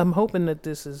I'm hoping that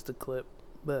this is the clip,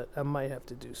 but I might have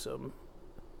to do some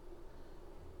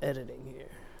editing here.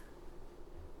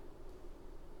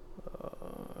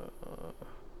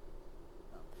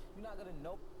 You're not gonna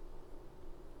know.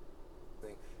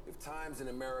 If times in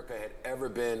America had ever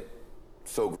been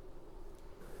so.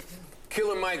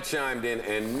 Killer Mike chimed in,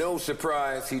 and no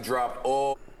surprise, he dropped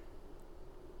all.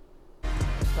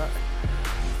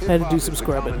 Had to do some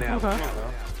scrubbing.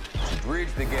 Bridge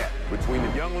the gap between the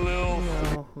young Lil.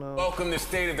 No. Welcome to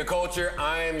State of the Culture.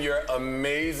 I am your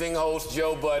amazing host,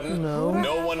 Joe Budden.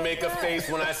 No one make a face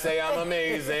when I say I'm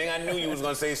amazing. I knew you was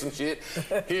gonna say some shit.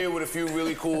 Here with a few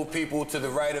really cool people to the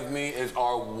right of me is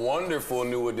our wonderful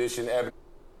new addition, Evan.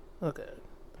 Okay.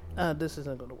 This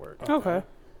isn't going to work. okay.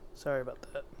 Sorry about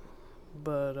that.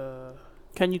 But,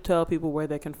 Can you tell people where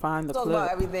they can find the Talk clip?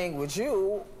 about everything with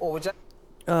you or with your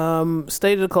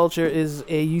State of the Culture is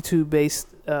a YouTube-based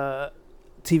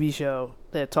TV show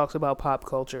that talks about pop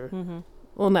culture.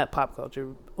 Well, not pop culture.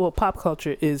 Well, pop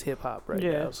culture is hip-hop right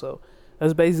Yeah. now. So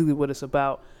that's basically what it's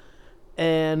about.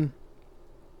 And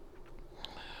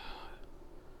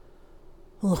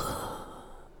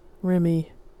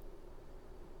Remy,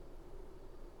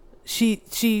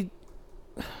 she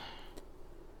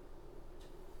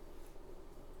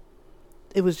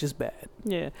it was just bad.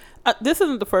 Yeah. This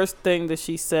isn't the first thing that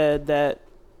she said that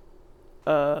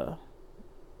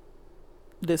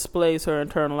displays her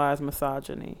internalized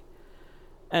misogyny.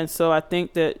 And so I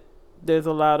think that there's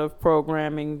a lot of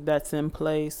programming that's in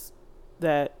place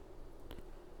that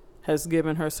has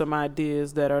given her some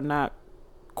ideas that are not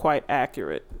quite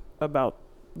accurate about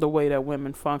the way that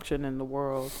women function in the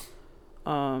world.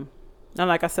 And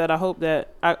like I said,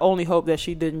 I only hope that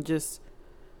she didn't just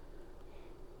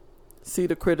see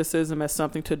the criticism as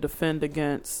something to defend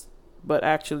against, but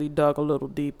actually dug a little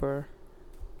deeper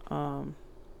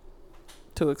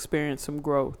to experience some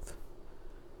growth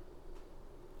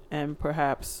and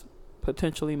perhaps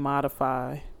potentially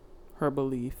modify her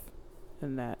belief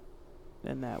in that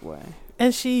way.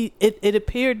 And it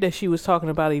appeared that she was talking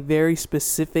about a very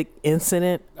specific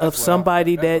incident of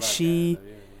somebody that she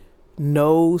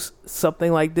knows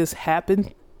something like this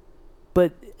happened,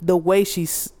 but the way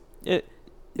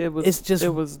it was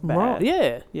bad. wrong.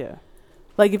 Yeah.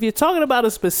 Like if you're talking about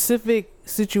a specific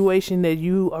situation that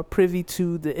you are privy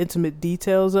to the intimate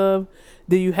details of,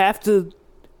 then you have to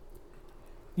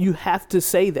You have to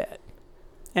say that.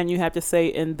 And you have to say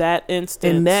in that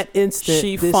instance,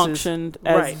 she functioned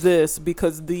as this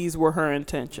because these were her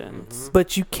intentions. Mm-hmm.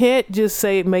 But you can't just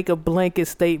make a blanket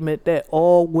statement that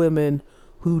all women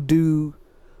who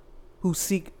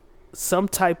seek some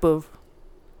type of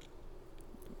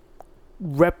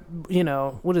what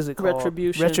is it called?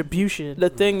 Retribution. The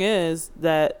thing is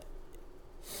that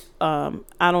I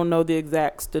don't know the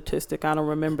exact statistic. I don't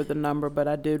remember the number, but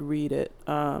I did read it.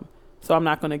 So I'm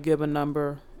not going to give a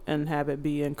number and have it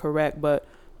be incorrect, but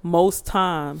most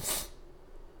times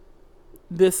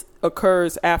this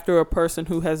occurs after a person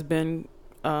who has been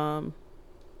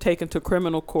taken to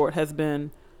criminal court has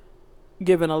been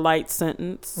given a light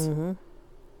sentence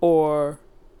or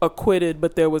acquitted,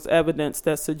 but there was evidence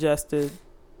that suggested,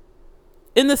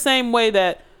 in the same way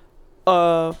that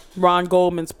Ron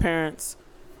Goldman's parents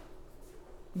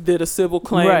did a civil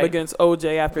claim against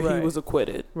OJ after he was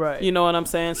acquitted. Right. You know what I'm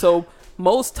saying? So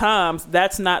most times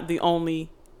that's not the only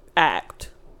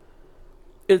act.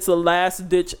 It's a last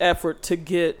ditch effort to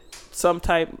get some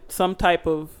type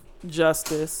of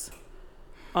justice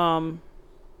in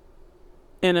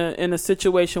a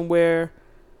situation where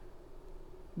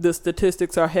the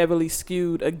statistics are heavily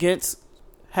skewed against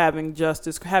having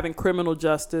criminal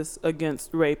justice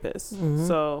against rapists.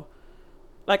 So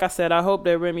like I said, I hope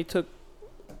that Remy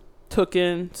took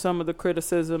in some of the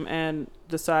criticism and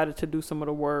decided to do some of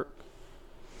the work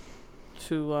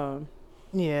to or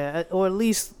at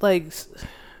least like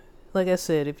I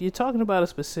said, if you're talking about a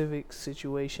specific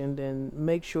situation, then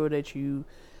make sure that you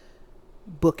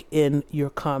book in your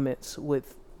comments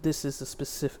with this is a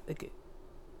specific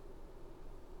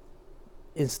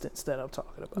instance that I'm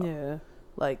talking about. Yeah.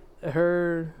 Like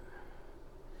her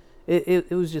it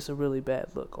was just a really bad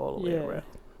look all the way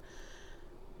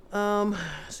around.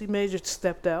 C Major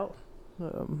stepped out.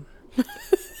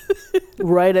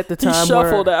 Right at the time he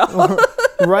shuffled out.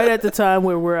 Right at the time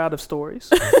where we're out of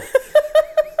stories.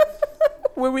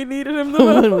 When we needed him the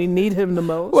most. When we need him the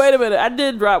most. Wait a minute. I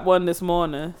did drop one this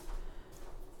morning.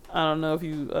 I don't know if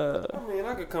you... I mean,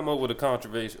 I could come up with a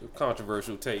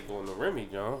controversial take on the Remy,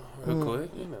 John, real quick.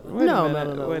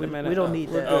 No. Wait a minute. We don't need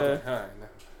that. Okay, all right.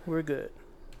 We're good.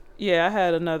 Yeah, I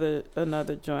had another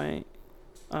joint.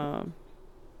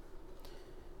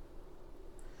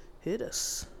 Hit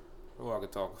us. Well,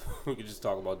 we could just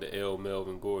talk about the L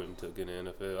Melvin Gordon took in the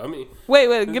NFL. I mean,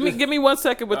 wait, give me 1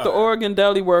 second with the Oregon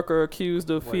deli worker accused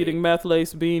of feeding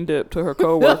meth-laced bean dip to her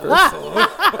coworkers.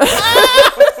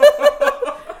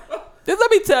 Just let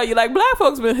me tell you, like, black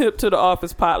folks been hip to the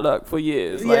office potluck for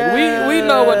years. Like, we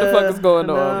know what the fuck is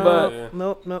going on. But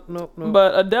Nope.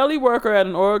 But a deli worker at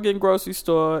an Oregon grocery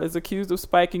store is accused of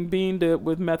spiking bean dip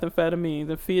with methamphetamines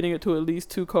and feeding it to at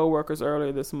least 2 coworkers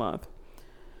earlier this month.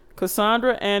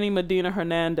 Cassandra Annie Medina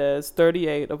Hernandez,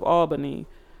 38, of Albany,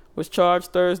 was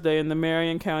charged Thursday in the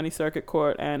Marion County Circuit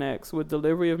Court Annex with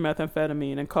delivery of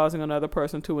methamphetamine and causing another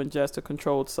person to ingest a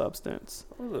controlled substance.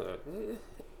 Look,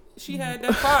 she had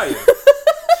that fire.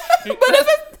 But if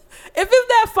it's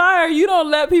that fire, you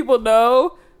don't let people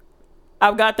know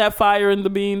I've got that fire in the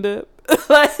bean dip.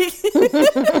 Like, you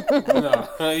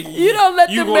don't let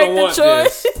them make the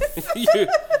choice.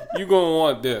 You gonna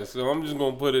want this, so I'm just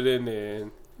gonna put it in there.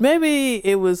 And maybe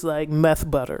it was like meth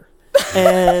butter,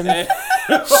 and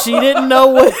she didn't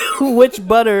know which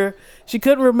butter. She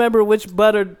couldn't remember which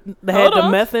butter had the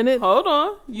meth in it. Hold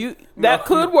on, that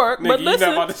could work. Nigga, but listen,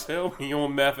 you're not about to tell me you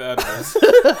on meth edibles.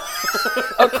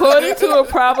 According to a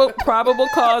probable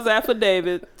cause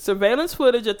affidavit, surveillance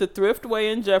footage at the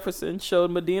Thriftway in Jefferson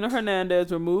showed Medina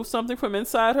Hernandez remove something from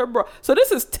inside her bra. So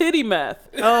this is titty meth.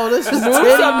 Oh, this is remove titty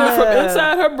something meth. from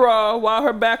inside her bra while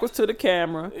her back was to the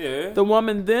camera. Yeah. The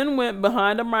woman then went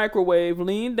behind a microwave,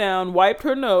 leaned down, wiped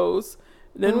her nose,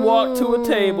 then walked to a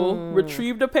table,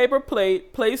 retrieved a paper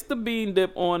plate, placed the bean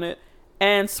dip on it,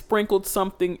 and sprinkled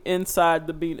something inside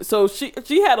the bean. So she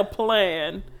had a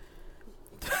plan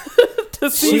to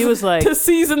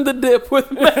season the dip with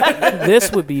meth.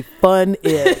 This would be fun.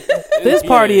 This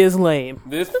party is lame.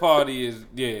 This party is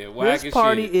whack as This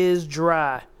party shit. is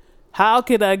dry. How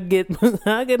can I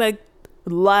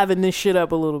liven this shit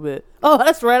up a little bit? Oh,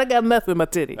 that's right. I got meth in my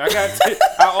titty. I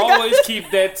always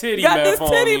keep that titty Got meth this on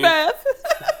titty me. meth.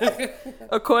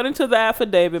 According to the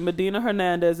affidavit, Medina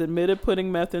Hernandez admitted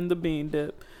putting meth in the bean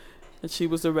dip, and she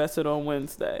was arrested on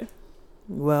Wednesday.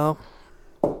 Well,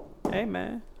 Hey,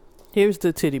 man. here's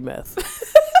the titty meth.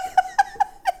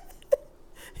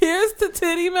 Here's the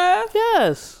titty meth.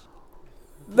 Yes.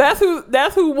 That's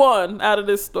who won out of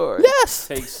this story. Yes.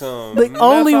 Take some. The meth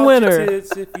only out winner. your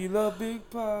tits if you love Big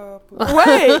Papa.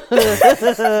 Wait. Who can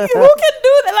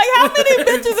do that? Like, how many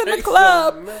bitches in the Take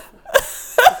club? some meth.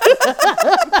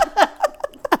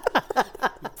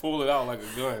 Pull it out like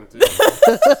a gun, too.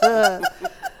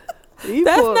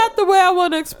 That's not the way I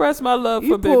want to express my love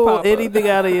for Big pull Papa. anything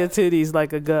out of your titties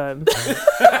like a gun.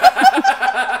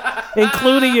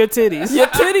 Including your titties. Your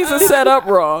titties are set up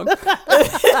wrong.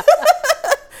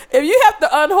 If you have to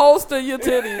unholster your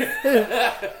titties,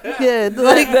 Yeah,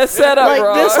 like they're set up like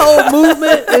wrong. this whole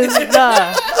movement is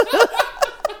nah.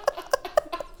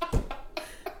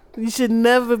 You should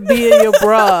never be in your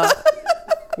bra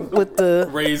with the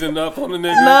Raising up on the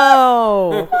nigga.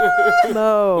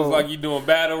 no. It's like you doing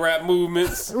battle rap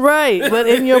movements. Right, but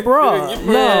in your bra.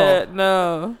 Yeah,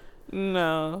 No.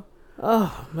 no.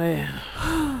 Oh man.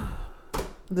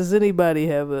 Does anybody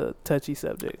have a touchy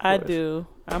subject? I for us? do.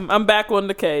 I'm back on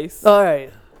the case. All right.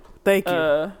 Thank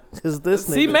you. Because this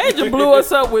See, nigga. Major blew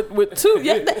us up with two.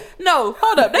 Yeah, no,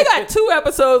 hold up. They got 2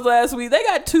 episodes last week. They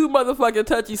got 2 motherfucking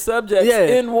touchy subjects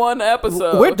in one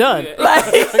episode. We're done. Like,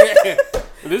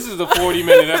 This is a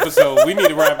 40-minute episode. We need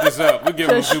to wrap this up. We're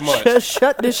giving them too much. Just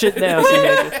shut this shit down,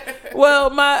 Major.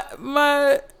 well,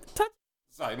 my touch.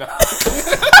 Sorry, no.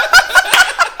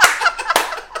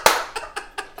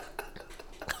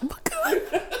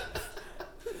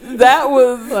 That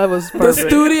was was the perfect.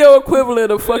 studio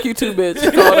equivalent of "fuck you too, bitch."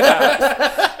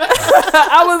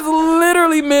 I was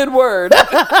literally mid-word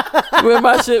when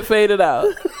my shit faded out.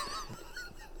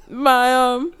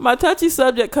 My touchy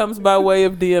subject comes by way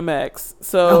of DMX.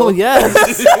 So Oh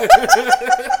yes.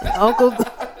 Uncle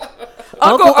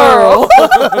Earl.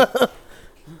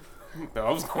 No,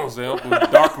 I was going to say Uncle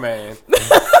Darkman.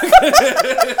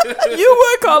 You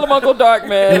would call him Uncle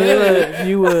Darkman.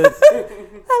 You would.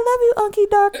 I love you, Uncle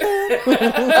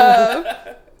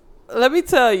Darkman. Let me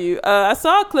tell you, I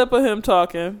saw a clip of him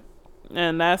talking,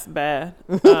 and that's bad.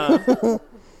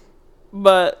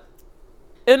 But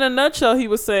in a nutshell, he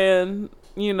was saying,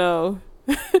 you know,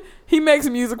 he makes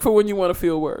music for when you want to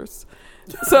feel worse.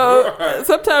 So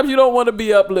sometimes you don't want to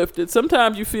be uplifted.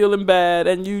 Sometimes you're feeling bad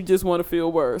and you just want to feel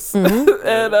worse. Mm-hmm.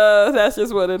 And that's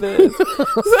just what it is.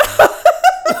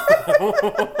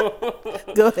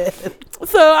 Go ahead.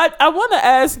 So I want to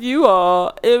ask you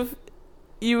all if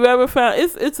you ever found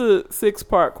it's a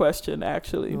 6-part question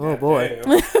actually. Oh boy.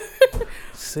 Damn.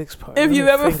 6 part. If you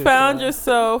ever found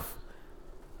yourself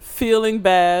feeling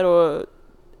bad or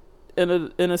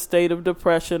in a state of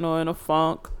depression or in a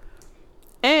funk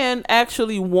and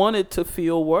actually wanted to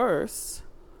feel worse,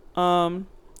 and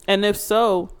if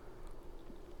so,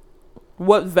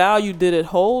 what value did it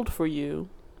hold for you?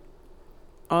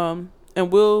 And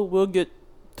we'll get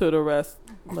to the rest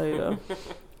later.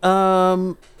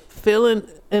 Feeling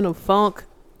in a funk,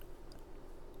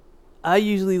 I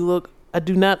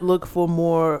do not look for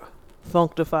more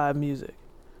funkified music.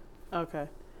 Okay.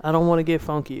 I don't want to get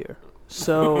funkier.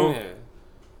 So Yeah.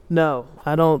 no,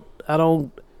 I don't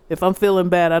if I'm feeling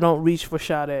bad, I don't reach for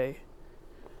Sade.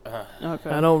 Okay.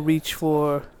 I don't reach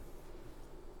for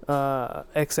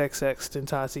XXX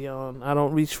Tentacion. I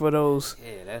don't reach for those.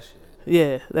 Yeah, that shit.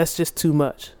 Yeah, that's just too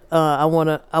much. I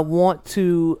want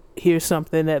to hear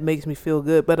something that makes me feel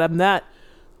good, but I'm not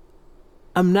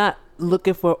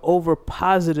looking for over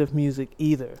positive music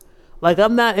either. Like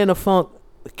I'm not in a funk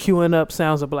queuing up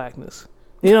Sounds of Blackness.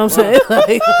 You know what I'm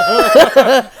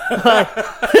saying?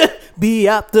 Like, be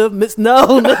optimistic.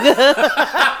 No, nigga.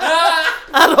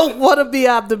 I don't want to be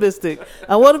optimistic.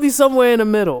 I want to be somewhere in the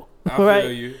middle. I right?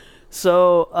 feel you.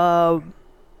 So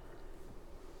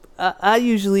I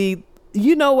usually,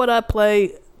 you know, what I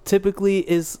play typically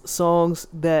is songs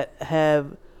that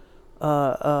have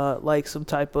like some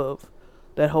type of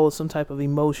that hold some type of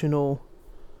emotional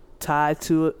tie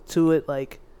to it,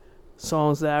 like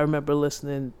songs that I remember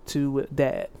listening to with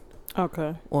Dad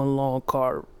Okay. on long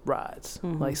car rides,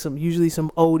 Mhm. like usually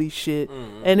some oldie shit,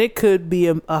 and it could be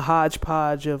a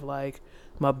hodgepodge of like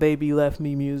My Baby Left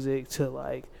Me music to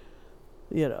like,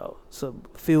 you know, some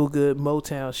feel good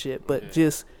Motown shit, but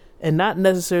just and not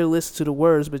necessarily listen to the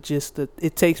words, but just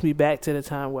it takes me back to the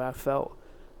time where I felt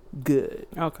good.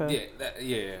 Okay.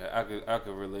 Yeah, I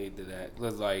could relate to that.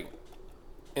 'Cause like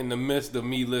in the midst of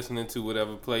me listening to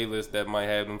whatever playlist that might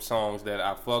have them songs that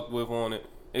I fuck with on it,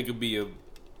 it could be an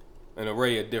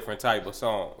array of different type of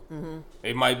songs. Mm-hmm.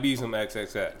 It might be some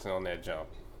XXX on that jump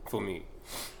for me.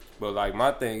 But like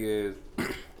my thing is,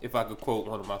 if I could quote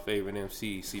one of my favorite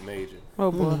MCs, C Major.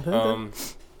 Oh boy.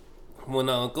 When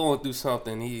going through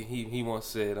something, he once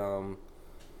said, You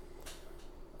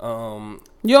don't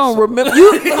remember?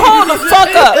 You hold the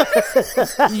fuck up.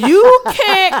 You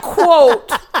can't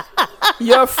quote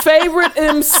your favorite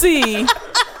MC,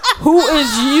 who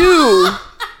is you,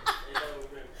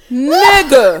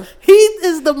 nigga. He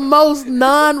is the most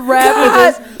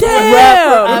non-rapping damn.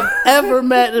 rapper I've ever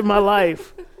met in my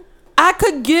life. I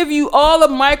could give you all a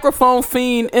microphone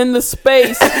fiend in the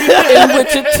space in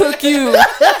which it took you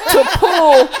to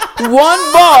pull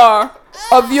one bar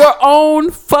of your own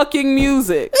fucking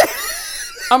music.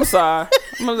 I'm sorry.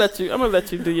 I'm gonna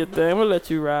let you do your thing. I'm gonna let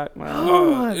you rock,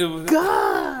 man.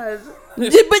 God.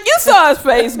 But you saw his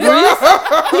face, Grease.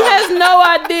 He has no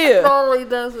idea. No, he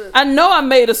doesn't. I know I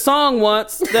made a song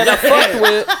once that I fucked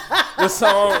with. The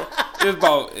song is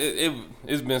about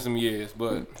it's been some years,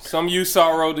 but some use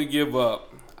sorrow to give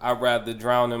up. I'd rather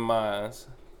drown in mines.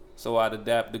 So I'd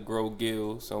adapt to grow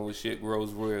gills. So when shit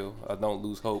grows real, I don't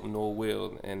lose hope nor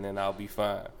will, and then I'll be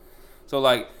fine. So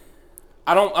like,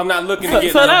 I'm not looking to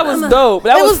get. So that was dope.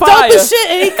 That was dope fire. as shit,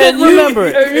 and he couldn't remember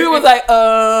it. And you was like,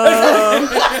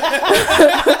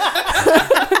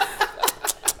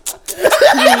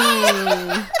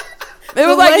 It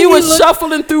was like you was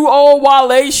shuffling through old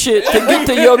Wale shit to get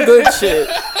to your good shit.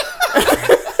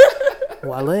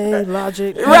 Wale,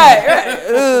 Logic. Right.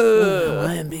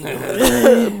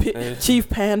 Chief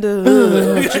Panda.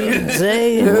 Chief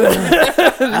Zay.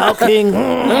 Al King.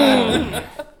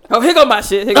 Oh, here go my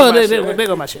shit. Here go my shit. There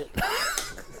go my shit.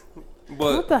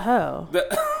 But What the hell?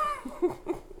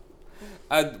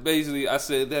 I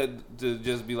said that to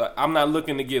just be like, I'm not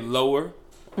looking to get lower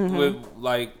with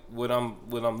like what I'm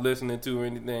listening to or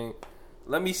anything.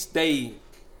 Let me stay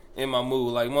in my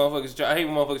mood. Like I hate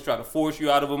when motherfuckers try to force you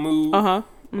out of a mood.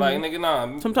 Like nigga,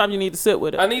 nah. Sometimes you need to sit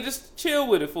with it. I need to chill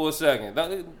with it for a second.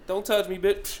 Don't touch me,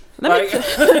 bitch. Let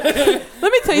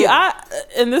me tell you,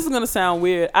 and this is gonna sound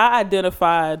weird. I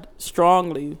identified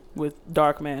strongly with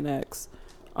Darkman X.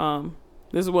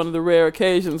 This is one of the rare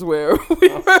occasions where we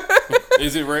were.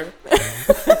 Is it rare?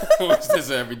 What's this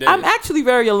every day? I'm actually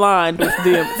very aligned with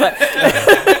them.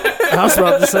 I was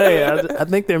about to say, I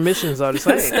think their missions are the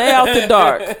same. Stay out the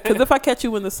dark, because if I catch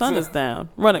you when the sun is down,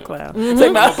 run it, clown.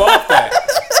 I'm off that.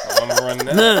 I'm running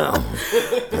that.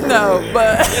 No,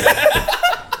 but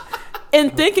in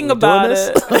thinking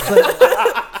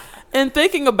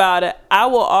about it, I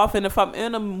will often, if I'm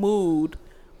in a mood,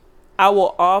 I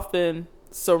will often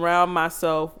surround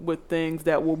myself with things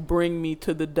that will bring me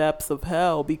to the depths of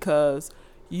hell, because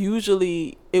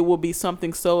usually it will be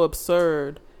something so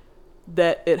absurd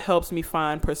that it helps me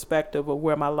find perspective of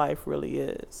where my life really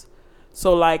is.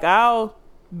 So like, I'll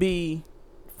be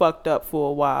fucked up for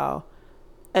a while,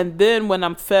 and then when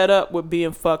I'm fed up with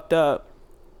being fucked up,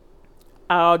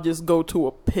 I'll just go to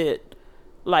a pit,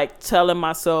 like telling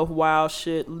myself wild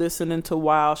shit, listening to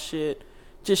wild shit,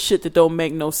 just shit that don't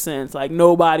make no sense. Like,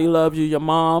 nobody loves you, your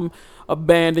mom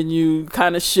abandoned you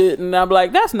kind of shit. And I'm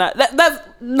like, that's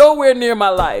nowhere near my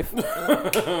life.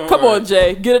 Come on,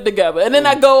 Jay, get it together. And then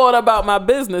I go on about my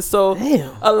business. So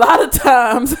a lot of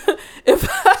times, if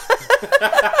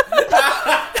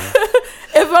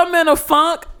I'm in a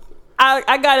funk,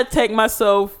 I got to take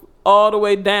myself all the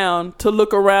way down to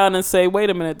look around and say,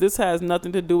 wait a minute, this has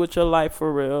nothing to do with your life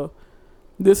for real.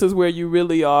 This is where you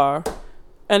really are.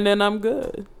 And then I'm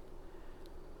good.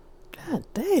 God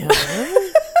damn,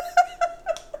 man.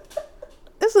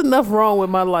 There's enough wrong with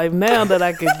my life now that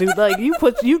I could do. Like,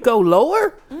 you go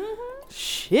lower?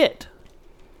 Shit.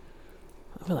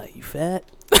 I feel like, you fat.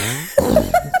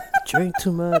 Drink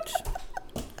too much.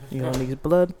 You on these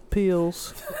blood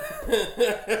pills.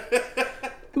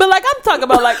 But like, I'm talking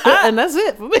about, like, and that's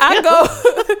it for me.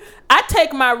 I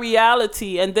take my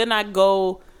reality and then I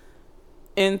go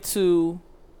into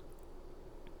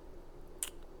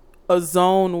a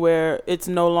zone where it's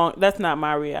no longer, that's not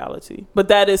my reality, but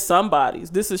that is somebody's.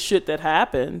 This is shit that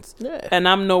happens, and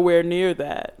I'm nowhere near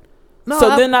that.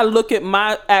 Then I look at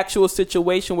my actual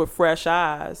situation with fresh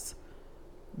eyes,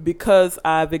 because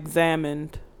I've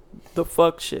examined the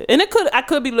fuck shit. And I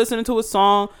could be listening to a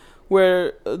song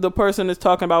where the person is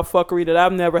talking about fuckery that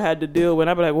I've never had to deal with.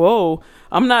 I'd be like, whoa,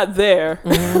 I'm not there.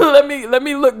 Let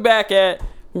me look back at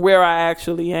where I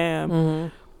actually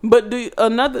am. But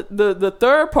the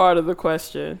third part of the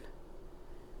question,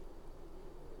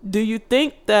 do you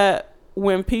think that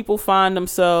when people find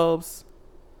themselves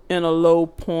in a low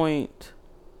point,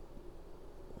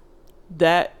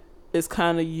 that is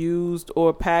kind of used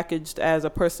or packaged as a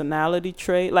personality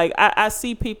trait? Like, I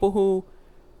see people who,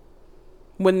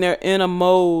 when they're in a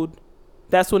mode,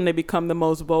 that's when they become the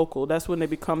most vocal. That's when they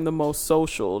become the most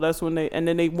social. That's when and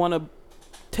then they want to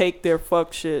take their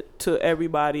fuck shit to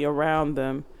everybody around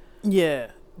them. Yeah,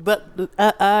 but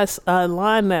I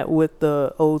align that with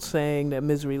the old saying that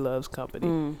misery loves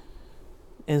company.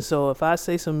 And so if I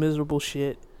say some miserable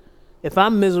shit, if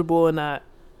I'm miserable and I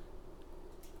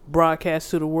broadcast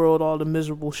to the world all the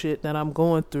miserable shit that I'm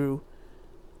going through,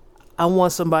 I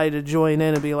want somebody to join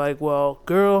in and be like, well,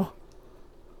 girl,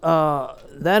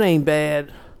 that ain't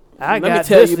bad. Let me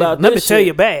tell you about Let me this tell shit.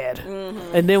 you bad.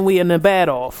 And then we in the bad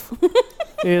off.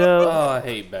 You know? Oh, I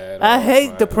hate bad. I offs, hate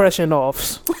man. depression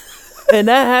offs. And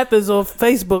that happens on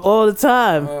Facebook all the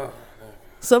time.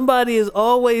 Somebody is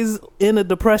always in a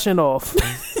depression off.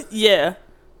 Yeah.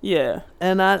 Yeah.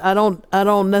 And I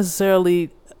don't necessarily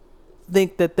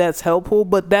think that that's helpful,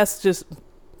 but that's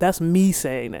me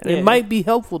saying that. Yeah. It might be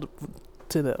helpful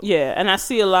to them. Yeah. And I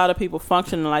see a lot of people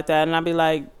functioning like that, and I'd be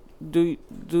like, do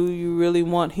you really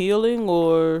want healing,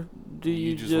 or do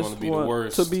you just wanna be the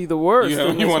worst? to be the worst? You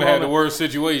in this want to have the moment? worst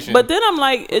situation. But then I'm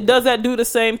like, does that do the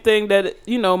same thing that,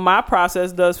 you know, my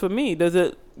process does for me? Does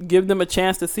it give them a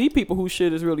chance to see people whose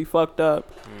shit is really fucked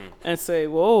up and say,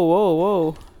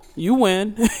 whoa, you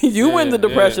win. You win the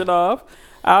depression off.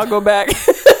 I'll go back.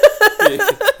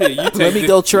 Let me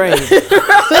go train. You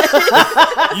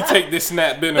take this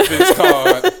SNAP benefits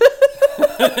card.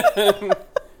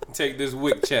 Take this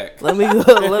WIC check. Let me go.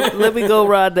 Let me go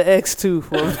ride the X2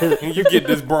 for a minute. You get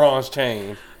this bronze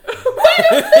chain.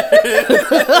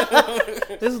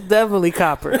 This is definitely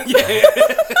copper.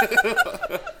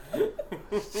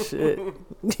 Shit.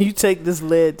 You take this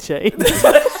lead chain.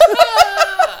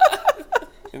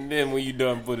 And then when you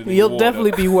done, put it in You'll the water.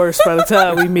 definitely be worse by the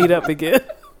time we meet up again.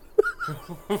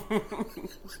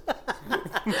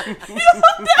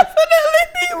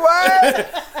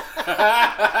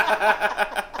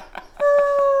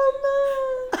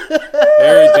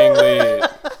 Everything lead.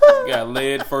 Got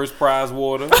lead, first prize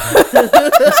water.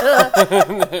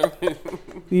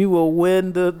 You will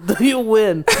win you'll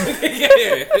win.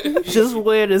 Yeah. Just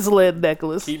wear this lead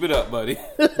necklace. Keep it up, buddy.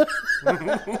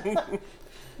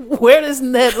 Wear this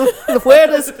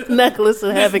necklace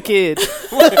and have a kid.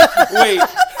 Wait.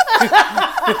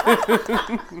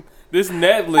 This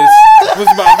necklace was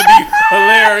about to be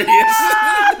hilarious.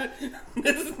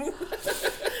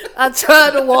 I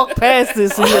tried to walk past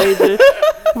this, Major,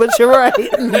 but you're right.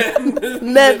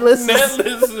 Necklace. Necklace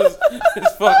is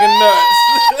fucking nuts.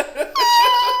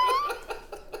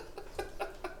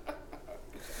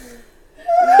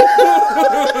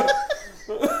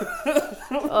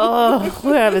 Oh,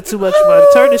 we're having too much fun.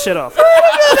 Turn this shit off.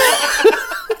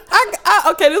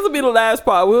 Okay, this will be the last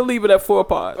part. We'll leave it at 4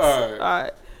 parts. All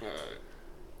right.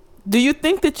 Do you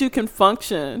think that you can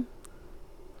function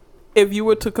if you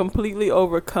were to completely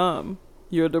overcome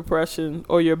your depression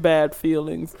or your bad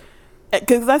feelings?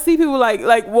 Because I see people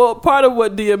well, part of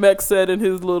what DMX said in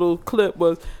his little clip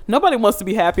was, nobody wants to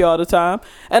be happy all the time.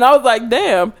 And I was like,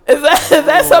 damn, is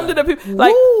that something that people,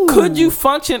 like, could you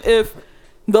function if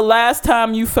the last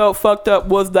time you felt fucked up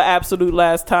was the absolute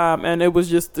last time and it was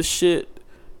just the shit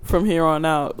from here on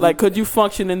out? Like, could you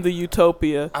function in the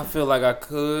utopia? I feel like I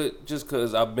could, just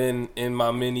because I've been in my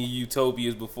many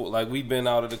utopias before. Like, we've been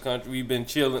out of the country, we've been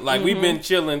chilling. Like, we've been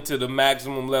chilling to the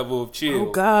maximum level of chill.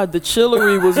 Oh God, the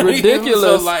chillery was ridiculous.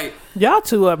 So, like, Y'all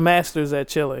two are masters at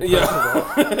chilling. yeah.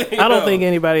 I don't think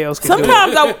anybody else can do it.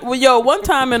 Sometimes one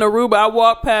time in Aruba, I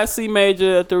walked past C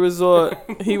Major at the resort.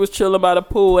 He was chilling by the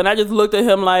pool, and I just looked at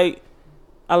him like,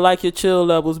 I like your chill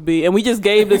levels, B. And we just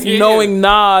gave this knowing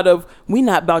nod of, we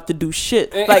not about to do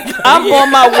shit. Like, I'm on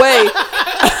my way.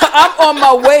 I'm on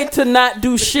my way to not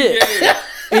do shit. Yeah.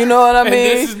 You know what I mean?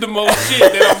 And this is the most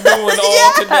shit that I'm doing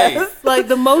all today. Like,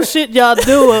 the most shit y'all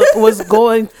do was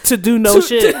going to do no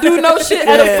shit. To do no shit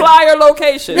at a flyer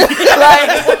location. like,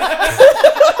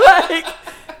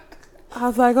 I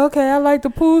was like, okay, I like the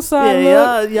poolside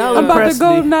look. Y'all I'm about to impressed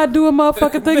go me. not do a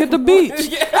motherfucking thing at the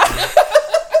beach.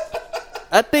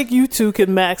 I think you two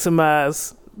can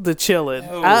maximize the chilling.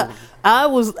 Oh. I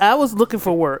was looking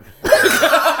for work.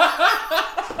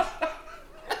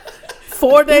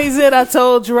 4 days in, I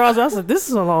told Gerard, I said, this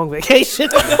is a long vacation.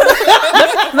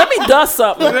 Let me dust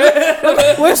something.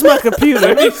 Where's my computer?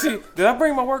 Let me see. Did I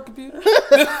bring my work computer?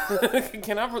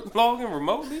 Can I log in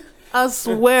remotely? I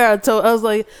swear I was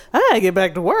like, I gotta get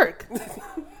back to work.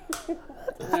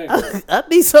 I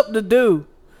need something to do.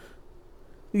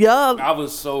 Y'all I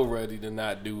was so ready to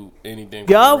not do anything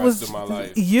for the rest was of my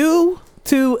life. you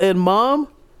two and mom.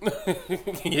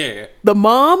 Yeah. The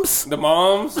moms, The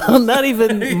moms. not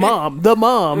even mom. The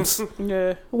moms.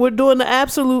 Yeah. We're doing the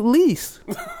absolute least.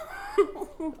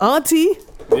 Auntie,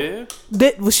 Yeah.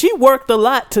 she worked a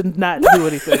lot to not do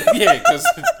anything. Yeah, because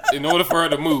in order for her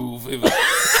to move, it was,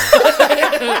 it was a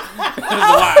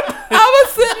lot. I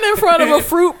was sitting in front of a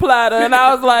fruit platter and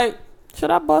I was like,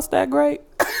 should I bust that grape?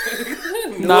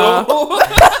 Nah. Oh,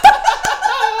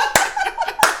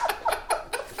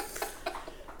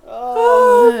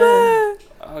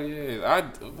 Oh yeah,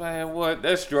 man, what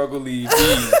that struggle leave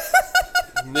me,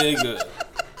 nigga.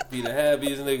 Be the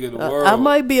happiest nigga in the world. I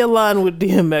might be aligned with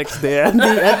DMX there. I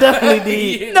definitely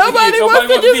need. Yeah, Nobody wants to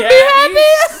wanna just be happy.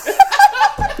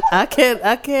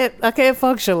 I can't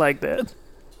function like that.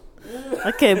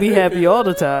 I can't be happy all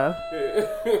the time.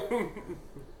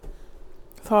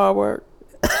 It's hard work.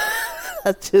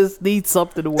 I just need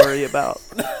something to worry about.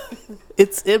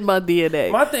 It's in my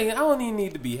DNA. My thing, I don't even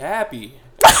need to be happy.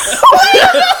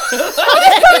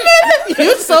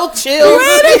 You're so chill.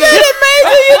 Wait a minute,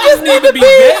 Major. You just need to be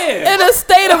dead. in a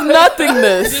state of I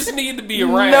nothingness. just need to be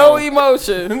around. No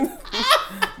emotion.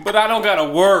 But I don't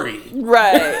gotta worry.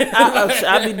 Right.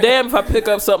 I'd be damned if I pick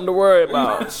up something to worry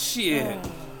about. Shit.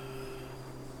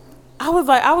 I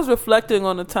was reflecting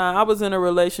on the time I was in a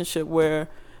relationship where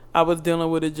I was dealing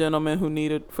with a gentleman who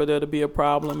needed for there to be a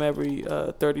problem every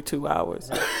 32 hours.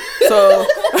 So,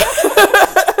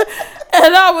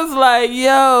 and I was like,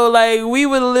 yo, like, we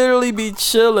would literally be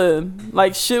chilling.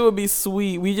 Like, shit would be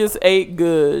sweet. We just ate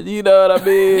good. You know what I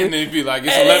mean? And they'd be like,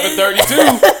 it's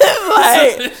 11:32.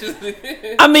 Like,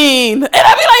 I mean, and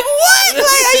I'd be like, what?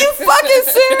 Like, are you fucking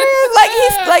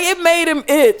serious? Like, it made him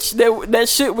itch that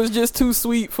shit was just too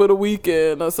sweet for the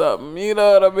weekend or something. You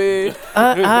know what I mean?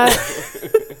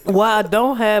 While I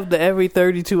don't have the every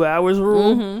 32 hours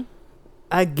rule, Mm-hmm.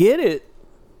 I get it.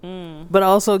 But I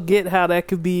also get how that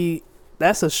could be,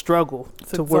 that's a struggle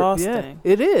to work. Yeah, exhausting.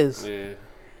 it is. Yeah.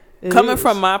 It Coming is.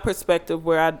 from my perspective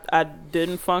where I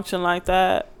didn't function like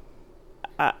that,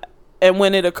 and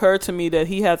when it occurred to me that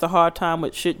he has a hard time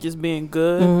with shit just being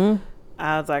good,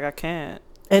 I was like, I can't.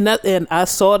 And I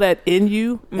saw that in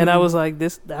you, and I was like,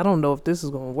 this. I don't know if this is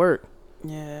going to work.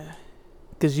 Yeah.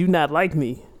 Because you not like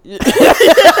me.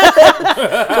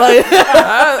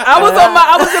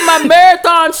 I was in my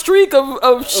marathon streak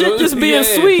of shit just being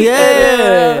Yeah. sweet.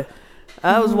 Yeah.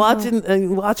 I was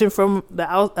watching from the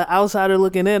outsider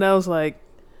looking in. I was like,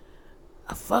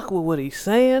 I fuck with what he's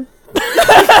saying.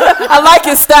 I like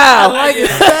his style.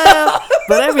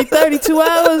 But every 32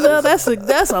 hours,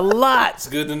 that's a lot. It's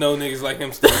good to know niggas like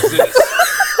him still exist.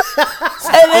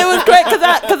 And it was great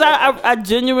because I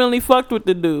genuinely fucked with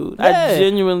the dude. I Yeah.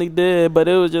 genuinely did, but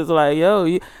it was just like, yo,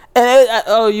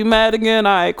 you mad again?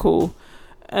 All right, cool.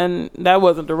 And that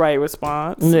wasn't the right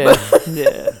response. Yeah,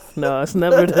 yeah. No, it's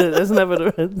never. That's never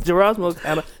the.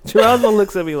 Gerasmo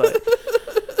looks at me like,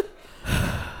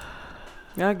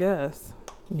 I guess.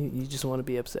 you just want to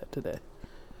be upset today.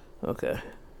 Okay.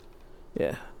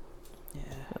 Yeah.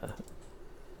 Yeah.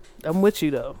 I'm with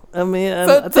you though. I mean, I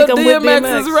So think I'm with DMX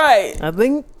DMX. is right. I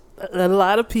think a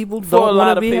lot of people For a don't lot want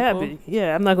to of be people. happy.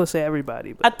 Yeah, I'm not gonna say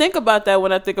everybody, but I think about that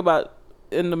when I think about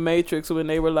in the Matrix when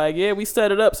they were like, yeah, we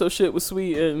set it up so shit was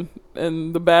sweet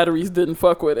and the batteries didn't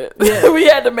fuck with it. Yeah. We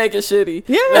had to make it shitty.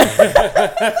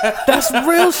 yeah, that's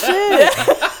real shit.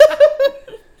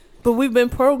 But we've been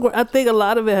programmed. I think a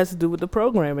lot of it has to do with the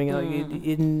programming, like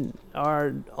in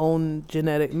our own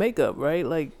genetic makeup, right?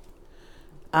 Like,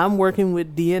 I'm working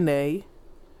with DNA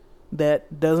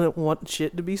that doesn't want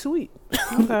shit to be sweet.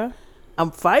 Okay.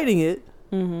 I'm fighting it,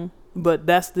 Mm-hmm. but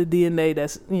that's the DNA.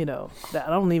 That's that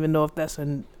I don't even know if that's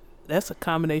a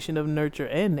combination of nurture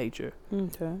and nature.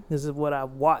 Okay. This is what I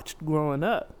watched growing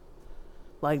up.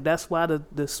 Like, that's why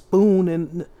the spoon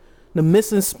and the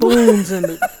missing spoons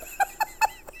and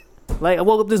like, I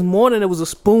woke up this morning, there was a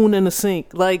spoon in the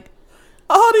sink. Like,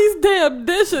 All these damn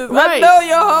dishes. Right. I know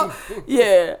y'all.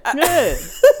 Yeah. yeah.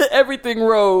 Everything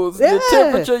rose. Yeah. Your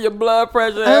temperature, your blood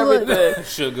pressure, I was like- everything.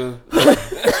 Sugar.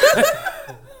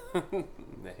 The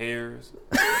hairs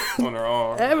on her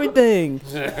arm. Everything.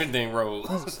 Everything rose.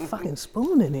 There's a fucking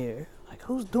spoon in here. Like,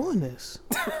 who's doing this?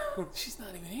 She's not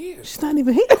even here. She's not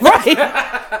even here. Right.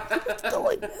 Who's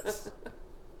doing this?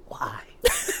 Why?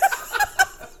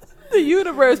 The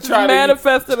universe just Try to-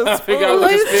 manifested a figure out spoon.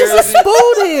 what Like, the it's just a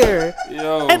spoon here.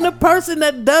 Yo. And the person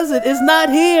that does it is not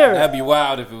here. That'd be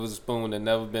wild if it was a spoon that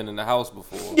never been in the house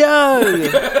before. Yo.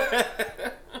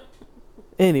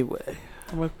 Anyway,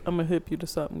 I'm gonna hip you to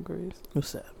something, Grace.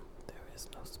 what's that? There is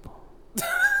no spoon.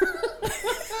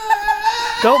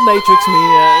 Don't matrix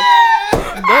me yet.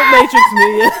 Don't matrix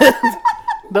me yet.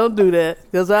 Don't do that.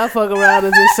 Because I'll fuck around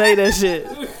and just say that shit.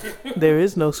 There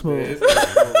is no spoon.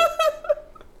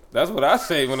 That's what I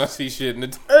say when I see shit in the.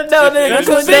 No, nigga,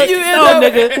 because then you end No, up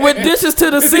nigga. with dishes to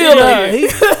the ceiling. Yeah,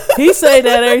 he say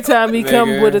that every time he come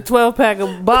Nigga. with a 12-pack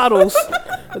of bottles,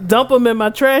 dump them in my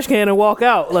trash can and walk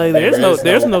out. Like, there's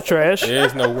no trash.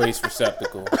 There's no waste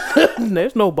receptacle.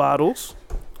 There's no bottles.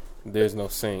 There's no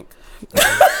sink.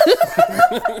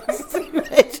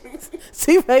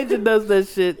 C Major does that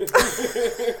shit.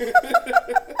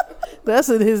 That's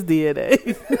in his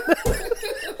DNA.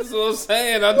 That's what I'm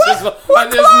saying.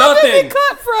 There's nothing.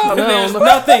 Cut from. There's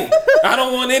nothing. I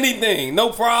don't want anything. No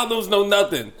problems. No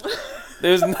nothing.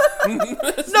 There's no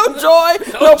joy.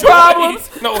 No joy, problems.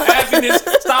 No happiness.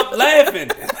 Stop laughing.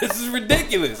 This is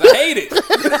ridiculous. I hate it.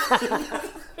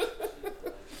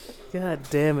 God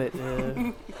damn it,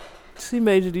 man. C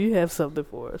Major, do you have something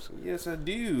for us? Yes, I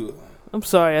do. I'm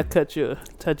sorry I cut your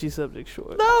touchy subject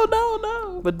short.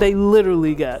 No. But they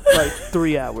literally got like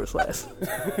 3 hours less.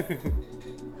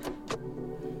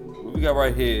 What we got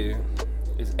right here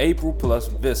is April plus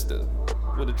Vista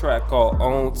with a track called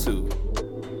On 2.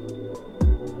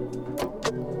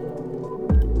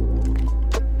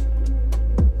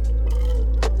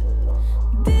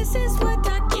 This is what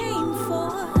I came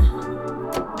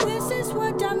for. This is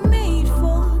what I made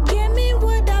for. Give me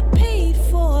what I paid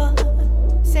for.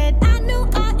 Said I know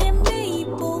I am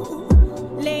able.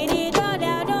 Laid it all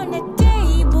out on the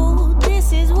table.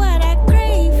 This is what I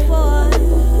crave for.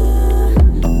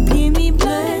 Give me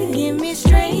blood, give me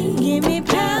strength, give me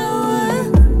power.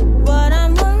 What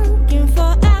I'm working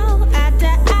for hour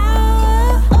after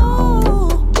hour. Oh,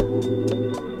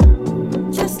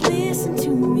 just listen to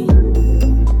me.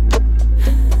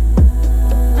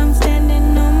 I'm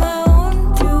standing on my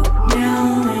own too now,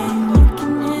 and you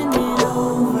can hand it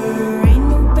over. Ain't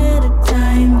no better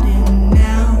time than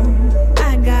now.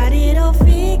 I got it all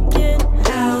figured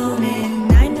out,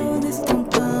 and I know this don't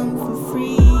come for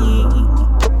free.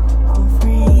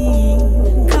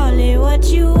 Call it what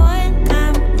you want,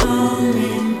 I'm all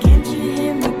in. Can't you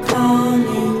hear me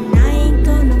calling? I ain't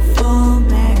gonna fall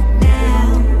back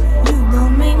now. You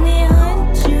gon' make me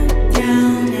hunt you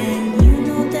down, and you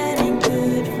know that ain't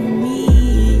good for me.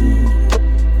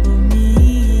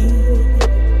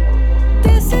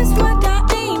 This is what I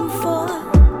aim for.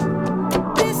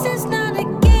 This is not a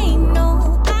game,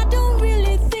 no. I don't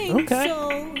really think Okay. so.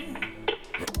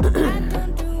 I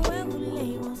don't do well with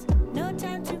labels. No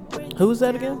time to break. Who was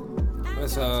that again?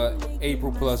 That's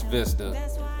April plus Vista.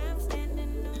 That's why I'm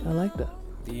standing up. I like that.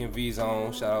 DMV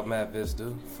Zone. Shout out Matt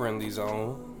Vista. Friendly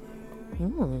Zone.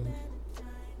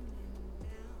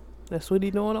 That's what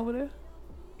he doing over there?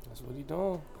 That's what he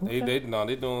doing. Okay.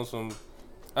 They doing some.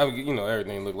 I mean, you know,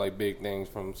 everything look like big things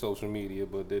from social media,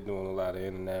 but they're doing a lot of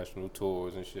international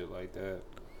tours and shit like that.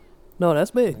 No,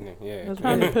 that's big. And yeah, That's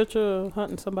probably a picture of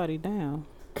hunting somebody down.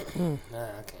 nah,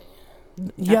 I can't.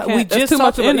 Yeah, can't- we that's just too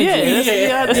much talked about energy.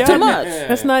 that's It's too much.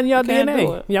 That's not in y'all Can't do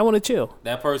DNA. it. Y'all want to chill.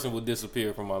 That person will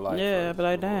disappear from my life. Yeah, first. but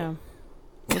like, damn.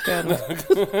 Look at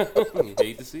him. You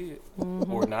hate to see it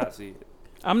or not see it.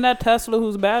 I'm that Tesla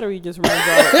whose battery just runs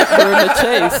out during the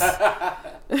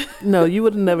chase. No, you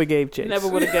would have never gave chase. Never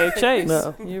would have gave chase.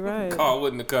 No. You're right. Car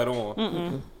wouldn't have cut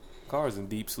on. Car's in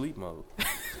deep sleep mode.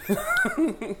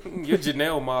 Your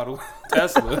Janelle model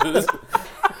Tesla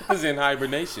is in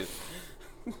hibernation.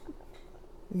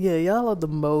 Yeah, y'all are the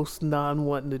most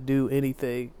non-wanting to do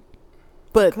anything.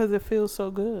 But, Because it feels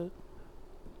so good.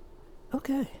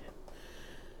 okay.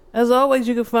 As always,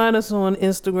 you can find us on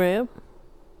Instagram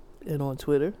and on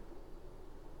Twitter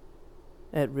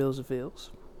at Reels of Fields.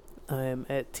 I am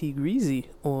at T Greasy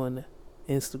on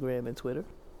Instagram and Twitter.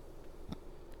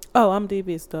 Oh, I'm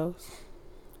DB Stokes.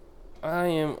 I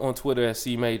am on Twitter at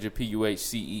C Major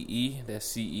PUHCEE. That's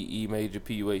CEE Major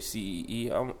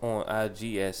PUHCEE. I'm on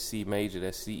IG at C Major.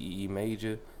 That's CEE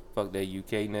Major. Fuck that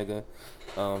UK nigga.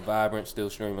 Vibrant still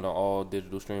streaming on all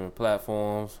digital streaming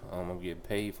platforms. I'm getting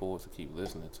paid for it, so keep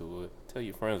listening to it. Tell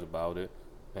your friends about it.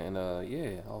 And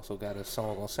yeah, I also got a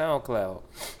song on SoundCloud,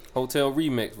 Hotel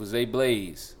Remix with Zay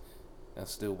Blaze. I'm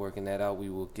still working that out. We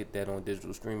will get that on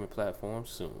digital streaming platforms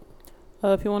soon.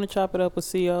 If you want to chop it up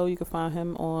with CO, you can find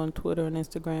him on Twitter and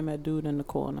Instagram at Dude in the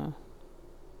Corner.